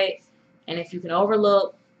enjoy it. And if you can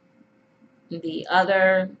overlook the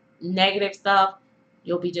other negative stuff,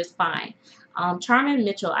 you'll be just fine. Charmin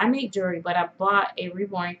Mitchell, I make jewelry, but I bought a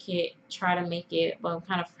Reborn kit, try to make it, but I'm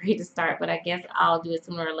kind of afraid to start, but I guess I'll do it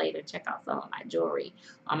sooner or later. Check out some of my jewelry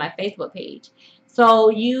on my Facebook page. So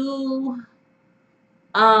you,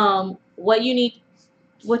 what you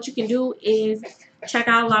can do is check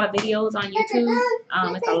out a lot of videos on YouTube.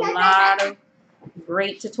 It's a lot of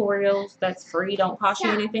great tutorials that's free, don't cost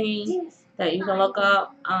you anything, that you can look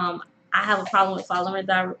up. I have a problem with following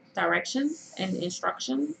directions and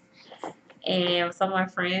instructions, and some of my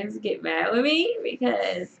friends get mad with me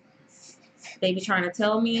because they be trying to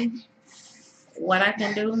tell me what I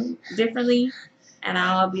can do differently, and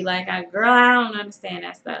I'll be like, girl, I don't understand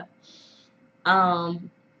that stuff. And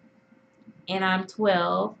I'm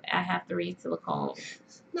 12. I have 3 silicone.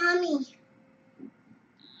 Mommy.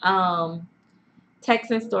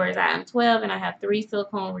 Texan stories. I am 12 and I have 3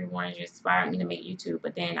 silicone reborns. You inspired me to make YouTube,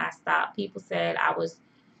 but then I stopped. People said I was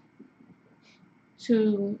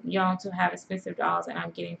too young to have expensive dolls, and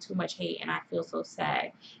I'm getting too much hate, and I feel so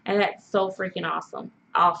sad. And that's so freaking awesome.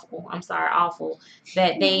 Awful. I'm sorry, awful.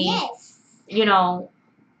 That they, you know,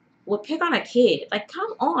 would pick on a kid. Like,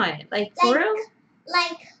 come on. Like, for real?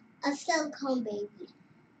 Like a silicone baby.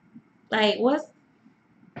 Like, what's,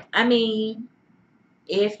 I mean,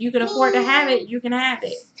 if you can afford to have it, you can have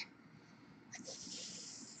it.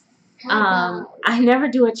 I never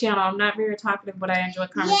do a channel. I'm not very talkative, but I enjoy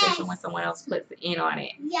conversation when someone else puts in on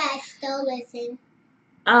it. Yes, don't listen.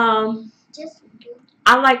 Just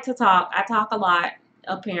I like to talk. I talk a lot,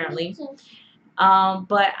 apparently.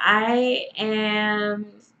 But I am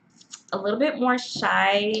a little bit more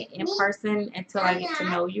shy in person until I get to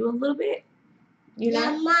know you a little bit. You know?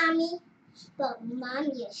 Yeah, Mommy. But Mommy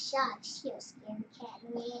is shy. She's a scared cat,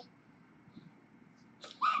 man.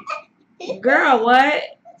 Girl, what?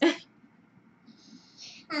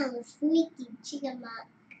 I'm a sneaky chicken mouse.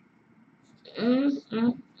 I'm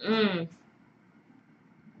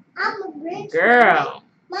a bridge. Girl.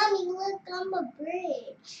 Mommy, look, I'm a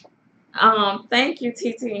bridge. Thank you,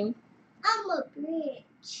 TT. I'm a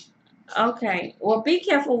bridge. Okay. Well, be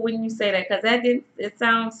careful when you say that, because that didn't. It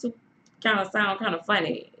sounds kind of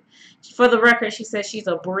funny. For the record, she said she's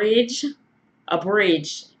a bridge. A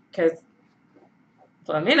bridge. Because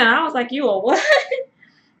for a minute, I was like, you a what?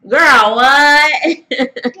 Girl, what?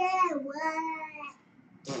 Girl,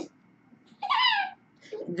 what?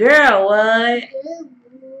 Girl, what?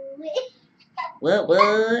 What?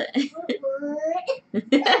 What?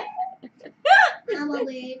 I'm a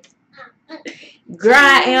bridge. Girl,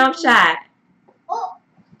 I am shy. Oh,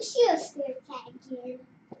 she a scared cat again.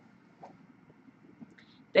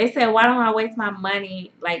 They said, why don't I waste my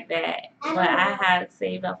money like that? But I had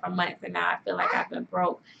saved up for months, and now I feel like I've been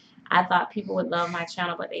broke. I thought people would love my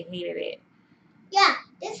channel, but they hated it. Yeah,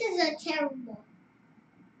 this is a terrible.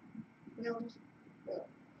 No.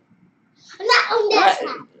 I'm not on that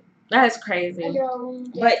side. That's crazy.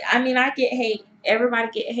 But, I mean, I get hate. Everybody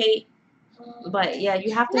get hate. But, yeah,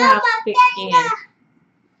 you have to have thick skin.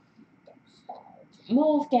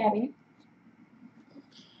 Move, Gabby.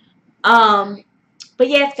 But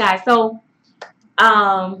yes, guys. So,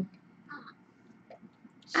 I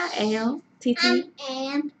am TT. I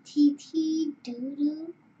am TT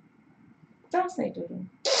Doodoo. Don't say doodoo.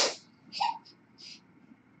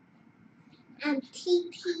 I'm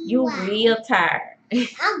TT. You real tired.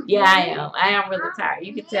 Yeah, I am. I am really tired.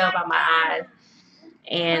 You can tell by my eyes.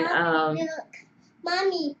 And Mommy, look.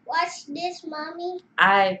 Mommy, watch this, Mommy.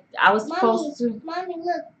 I was supposed to. Mommy,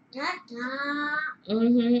 look. Da-da.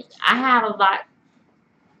 I had a lot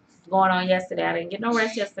going on yesterday. I didn't get no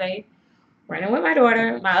rest yesterday. Running with my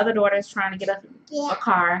daughter. My other daughter is trying to get a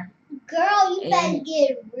car. Girl, you better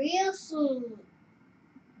get it real soon.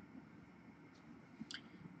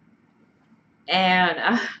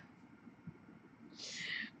 And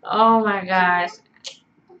oh my gosh.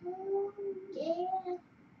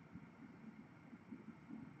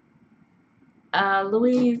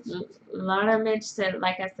 Louise Laudermich said,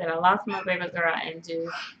 like I said, I lost my baby girl, and do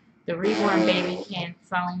the reborn baby can?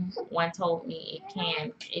 Someone told me it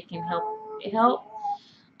can help.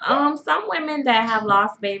 Some women that have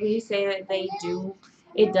lost babies say that they do.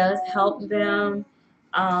 It does help them,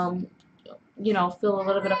 you know, feel a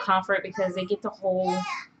little bit of comfort, because they get to hold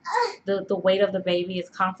the weight of the baby is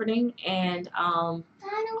comforting, and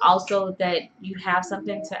also that you have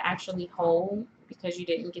something to actually hold, because you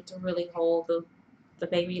didn't get to really hold the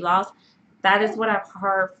baby you lost. That is what I've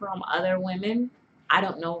heard from other women. I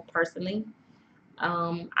don't know personally.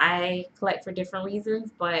 I collect for different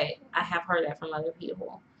reasons, but I have heard that from other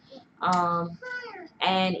people.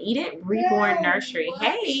 And Eden Reborn Nursery,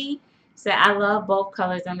 hey, said, I love both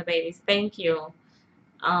colors on the babies. Thank you.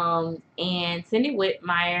 And Cindy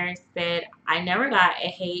Whitmire said, I never got a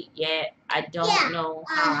hate yet. I don't know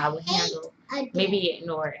how I would handle. Maybe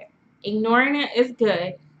ignore it. Ignoring it is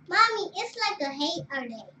good. Mommy, it's like a hate or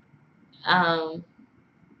hate.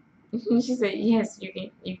 She said, yes, you can.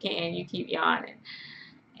 You keep yawning.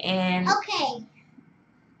 And okay,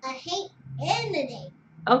 a hate and a date.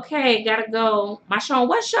 Okay, gotta go. My show.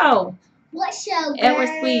 What show? What show?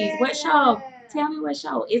 Edwards, please. What show? Tell me what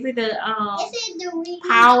show. Is it the Is it the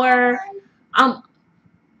Power?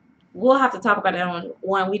 We'll have to talk about it on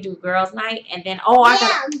when we do girls' night, and then I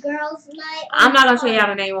got girls' night. I'm not gonna tell y'all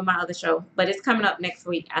the name of my other show, but it's coming up next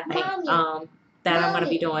week, I think. Mommy. That I'm gonna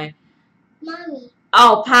be doing. Mommy.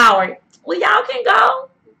 Oh, Power. Well, y'all can go,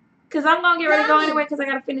 cause I'm gonna get ready to go anyway, cause I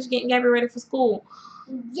gotta finish getting Gabby ready for school.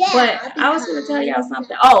 Yeah. But I was gonna tell y'all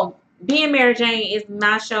something. Oh, Being Mary Jane is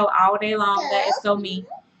my show all day long. That is so me.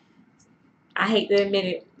 I hate to admit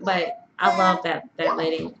it, but I love that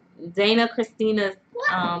lady. Dana Christina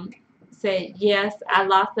said, yes, I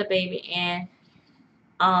lost the baby, and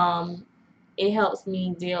it helps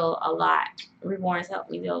me deal a lot. Reborn's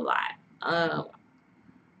helped me deal a lot.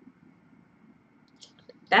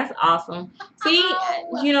 That's awesome. See,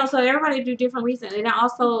 you know, so everybody do different reasons, and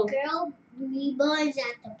also Girl Reborn's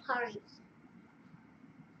at the party.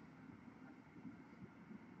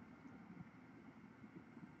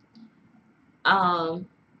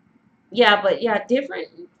 Yeah, but yeah,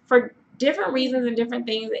 for different reasons and different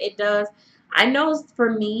things. It does. I know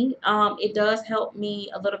for me, it does help me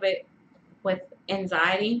a little bit with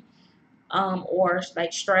anxiety, or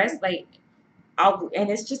like stress. Like and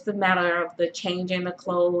it's just a matter of the changing the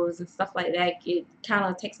clothes and stuff like that. It kind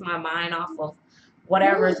of takes my mind off of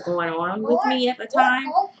whatever is going on with me at the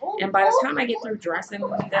time. And by the time I get through dressing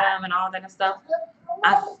them and all that stuff,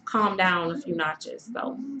 I've calmed down a few notches.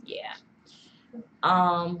 So yeah.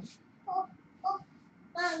 Mommy.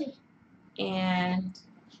 And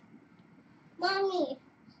Mommy.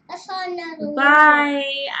 I saw another one.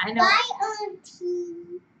 bye. I know. Bye,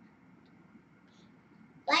 Auntie.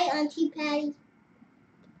 Bye, Auntie Patty.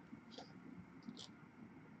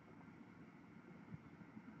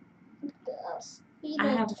 I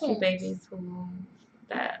have a few babies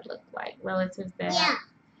that look like relatives that have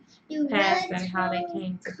passed and how they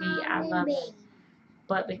came to be. I love them.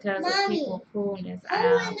 But because of people's cruelness,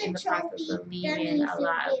 I'm in the process of leaving a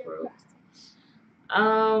lot of groups.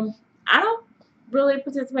 I don't really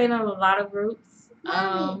participate in a lot of groups.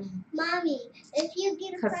 Mommy, if you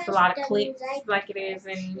get because it's a lot of clicks like it is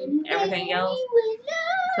in everything else.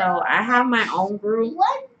 So I have my own group.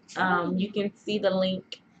 You can see the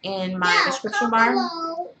link in my description bar.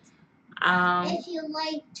 If you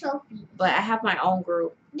like trophies. But I have my own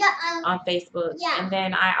group on Facebook. And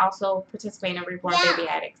then I also participate in Reborn Baby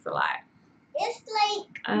Addicts a lot. It's like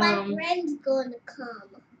my friend's going to come.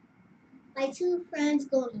 My 2 friends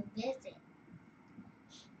going to visit.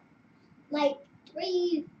 Like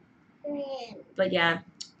 3 friends. But yeah.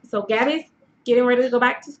 So Gabby's getting ready to go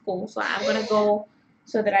back to school. So I'm going to go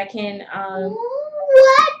so that I can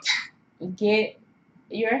get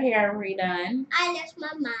your hair redone. I left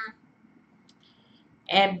my mom.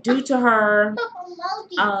 And due to her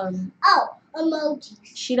emojis.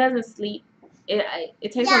 She doesn't sleep.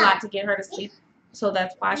 It takes a lot to get her to sleep, so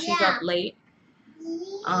that's why she's up late.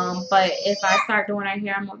 But if I start doing her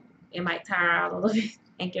hair, it might tire her out a little bit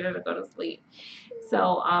and get her to go to sleep.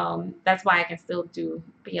 So that's why I can still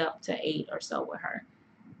be up to 8 or so with her.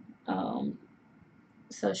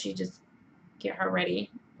 So she just get her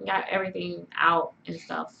ready, got everything out and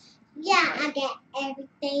stuff. Yeah, I got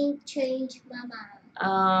everything changed, Mama.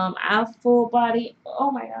 I have full body.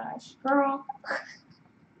 Oh my gosh, girl.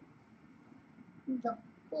 The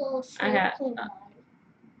full silicone body.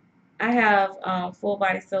 I have full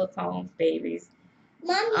body silicone babies.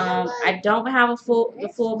 Mommy, I don't have the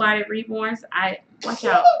full body reborns. Watch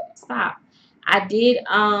out. Stop. I did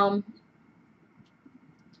put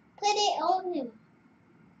it on him.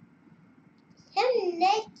 Him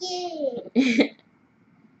naked.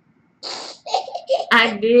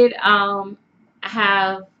 I did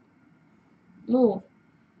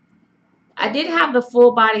I did have the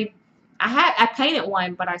full body. I painted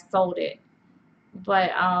one, but I sold it.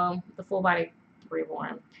 But the full body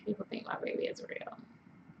reborn, people think my baby is real.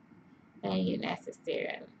 And you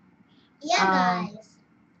necessary. Yeah, guys.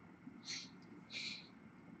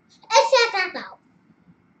 Let's check that out.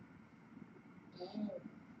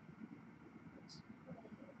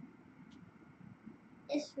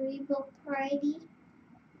 It's Reborn party.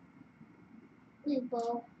 We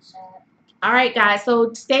both said. Alright guys,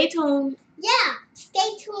 so stay tuned. Yeah,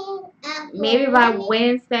 stay tuned. Maybe by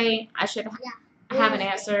Wednesday I should have an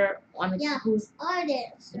answer on who's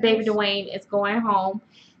Baby Dwayne is going home.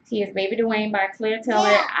 He is Baby Dwayne by Claire Taylor.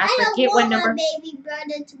 I forget what number. My baby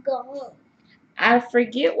brother to go home. I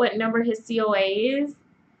forget what number his COA is,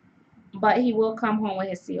 but he will come home with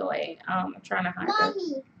his COA. I'm trying to hide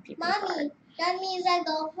the people. Mommy, that means I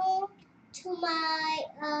go home to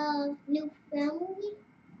my new family.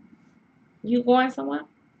 You going somewhere?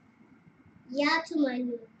 Yeah, to my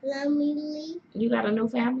new family. You got a new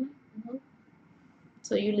family? Mm-hmm.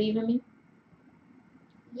 So you leaving me?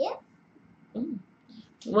 Yeah.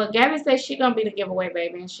 Well, Gabby says she's gonna be the giveaway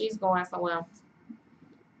baby, and she's going somewhere.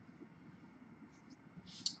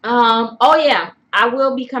 Oh yeah, I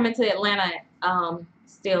will be coming to Atlanta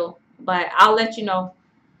still, but I'll let you know,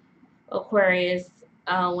 Aquarius,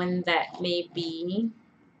 when that may be.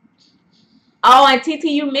 Oh, and TT,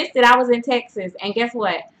 you missed it. I was in Texas, and guess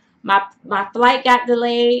what? My flight got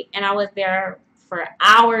delayed, and I was there for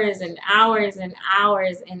hours and hours and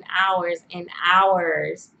hours and hours and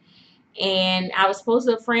hours. And a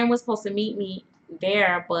friend was supposed to meet me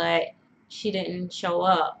there, but she didn't show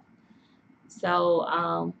up.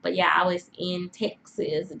 So, but yeah, I was in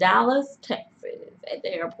Texas, Dallas, Texas, at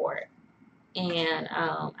the airport. And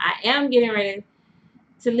I am getting ready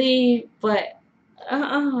to leave, but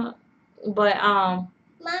Mom,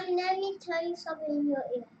 let me tell you something in your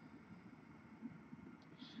ear.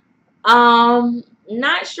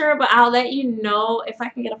 Not sure, but I'll let you know if I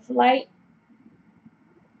can get a flight.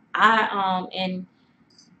 And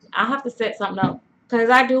I'll have to set something up because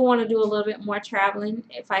I do want to do a little bit more traveling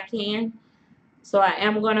if I can. So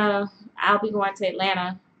I'll be going to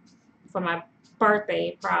Atlanta for my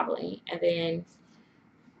birthday probably, and then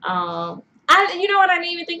you know what, I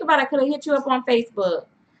didn't even think about it. I could have hit you up on Facebook.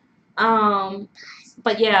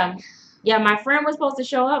 But yeah, Yeah, my friend was supposed to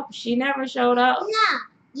show up. She never showed up.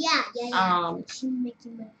 Yeah. She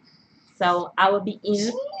making my. So I would be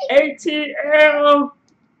in ATL.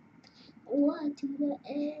 One to the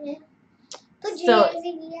air. Put your So hands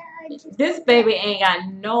in the air. this baby ain't got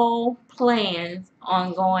no plans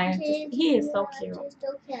on going. He is so cute.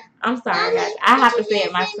 I'm sorry, guys. I have to say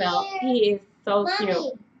it myself. He is so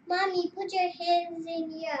cute. Mommy, put your hands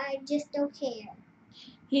in here. I just don't care.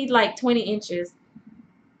 He's like 20 inches.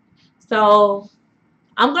 So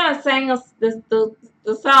I'm gonna sing us the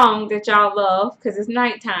song that y'all love because it's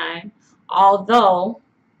nighttime. Although,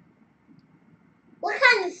 what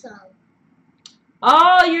kind of song?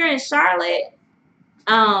 oh, you're in Charlotte.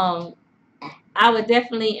 I would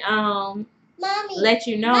definitely Mommy, let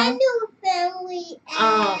you know. my new family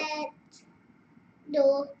at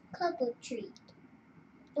the couple tree.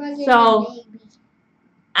 So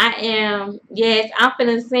I am, yes, I'm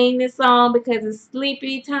finna sing this song because it's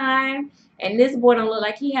sleepy time. And this boy don't look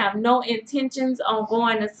like he have no intentions on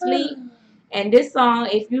going to sleep. And this song,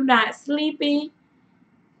 if you're not sleepy,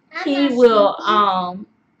 he will,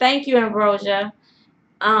 thank you, Ambrosia.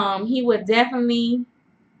 He would definitely,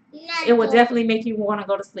 it would definitely make you want to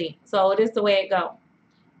go to sleep. So this is the way it go.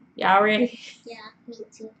 Y'all ready? Yeah, me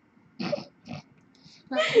too.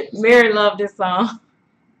 Mary loved this song.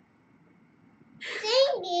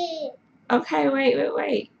 Sing it. Okay,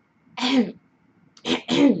 wait.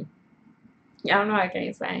 Y'all know I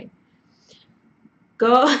can't sing.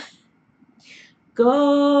 Go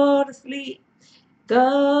to sleep.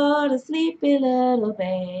 Go to sleep, little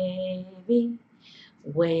baby.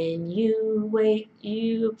 When you wake,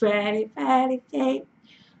 you pretty fatty cake.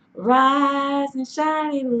 Rise and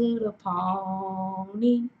shiny little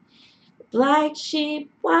pony. Black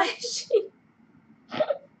sheep, white sheep.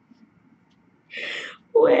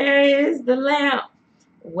 Where is the lamp?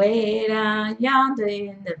 Way down yonder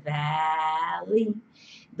in the valley.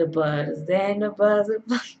 The buzzers and the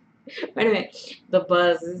butterflies. Wait a minute. The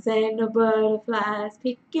buzzers and the butterflies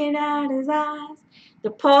picking out his eyes.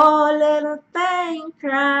 The poor little thing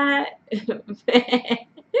cried.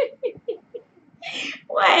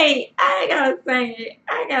 Wait, I gotta sing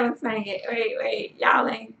it. Wait. Y'all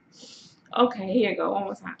ain't. Okay, here you go. One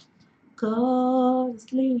more time. Go to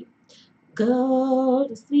sleep. Go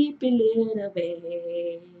to sleepy little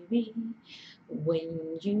baby.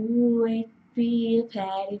 When you wake, be a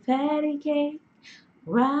patty cake.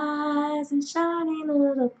 Rise and shiny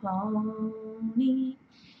little pony.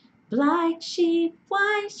 Black sheep,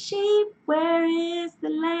 white sheep, where is the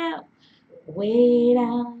lamp? Way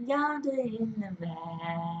down yonder in the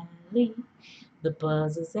valley. The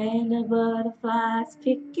buzzers and the butterflies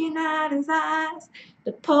picking out his eyes.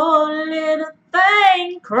 The poor little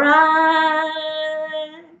thing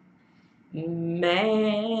cried.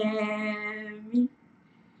 Mammy.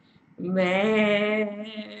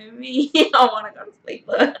 I want to go to sleep.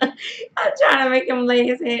 Look, I'm trying to make him lay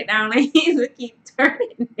his head down and he's keep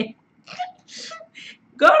turning it.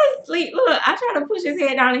 Go to sleep. Look, I try to push his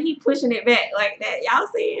head down and he pushing it back like that. Y'all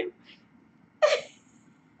see him?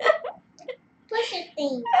 Push a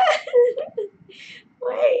thing.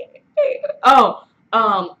 Wait. Oh,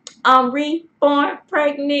 I'm reborn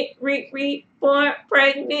pregnant, reborn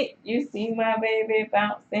pregnant. You see my baby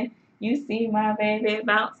bouncing. You see my baby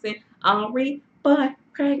bouncing. I'm reborn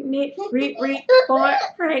pregnant, reborn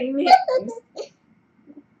pregnant.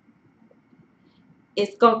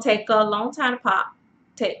 It's gonna take a long time to pop.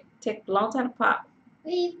 Take a long time to pop.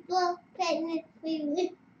 Reborn pregnant.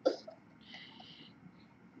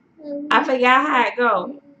 I forgot how it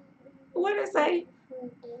go. What did it say?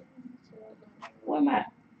 Where my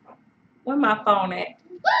phone at?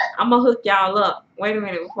 I'm gonna hook y'all up. Wait a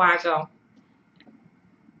minute before I go.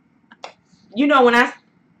 You know when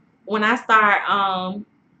I start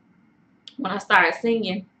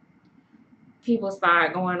singing, people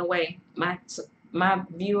start going away. My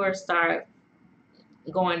viewers start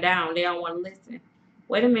going down. They don't want to listen.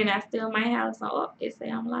 Wait a minute, I still might have some. Oh, it say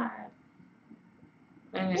I'm live.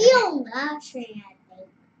 Wait a minute. We don't live stream, I think.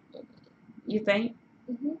 You think?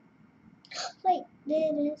 Wait, there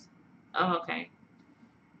it is. Oh, okay.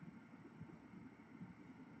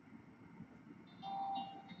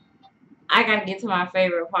 I gotta get to my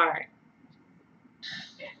favorite part.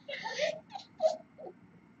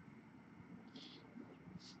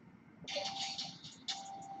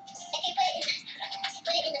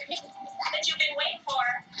 That you've been waiting for.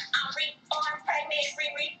 I'm reborn, pregnant,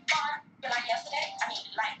 reborn. Like yesterday.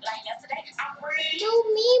 Like yesterday. I'm Do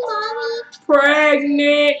me, mommy.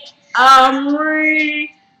 Pregnant. I'm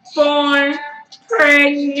reborn.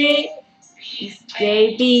 Pregnant. These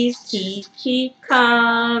babies keep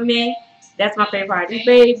coming. That's my favorite part. These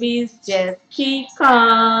babies just keep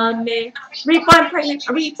coming. Reborn pregnant.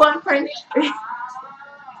 Reborn pregnant.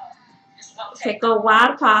 Take a while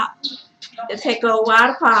to pop. It take a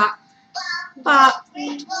while to pop. Pop.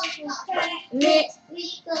 Nick.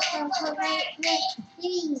 We go for pregnant.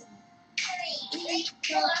 We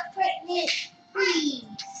go pregnant. We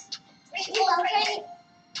go pregnant.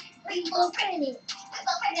 We go pregnant.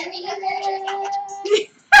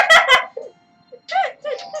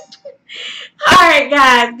 Alright,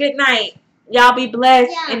 guys. Good night. Y'all be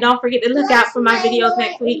blessed. Yeah. And don't forget to look out for my videos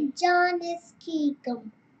next week. John is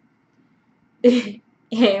Keekum.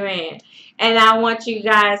 Amen. And I want you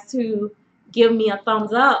guys to give me a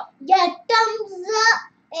thumbs up. Yeah, thumbs up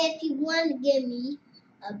if you want to give me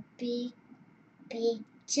a big,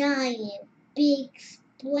 giant, big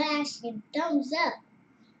splashing thumbs up.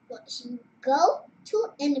 Once you go to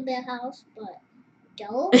Annabelle house, but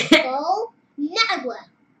don't go nowhere.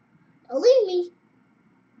 Don't leave me.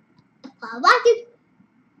 I like it.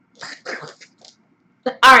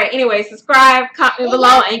 Alright, anyway, subscribe, comment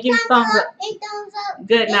below, and give me thumbs up. And thumbs up.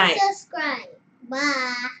 Good And night. subscribe.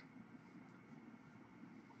 Bye.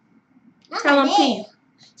 Tell them peace.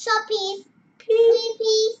 So peace. Peace.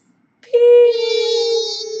 Peace.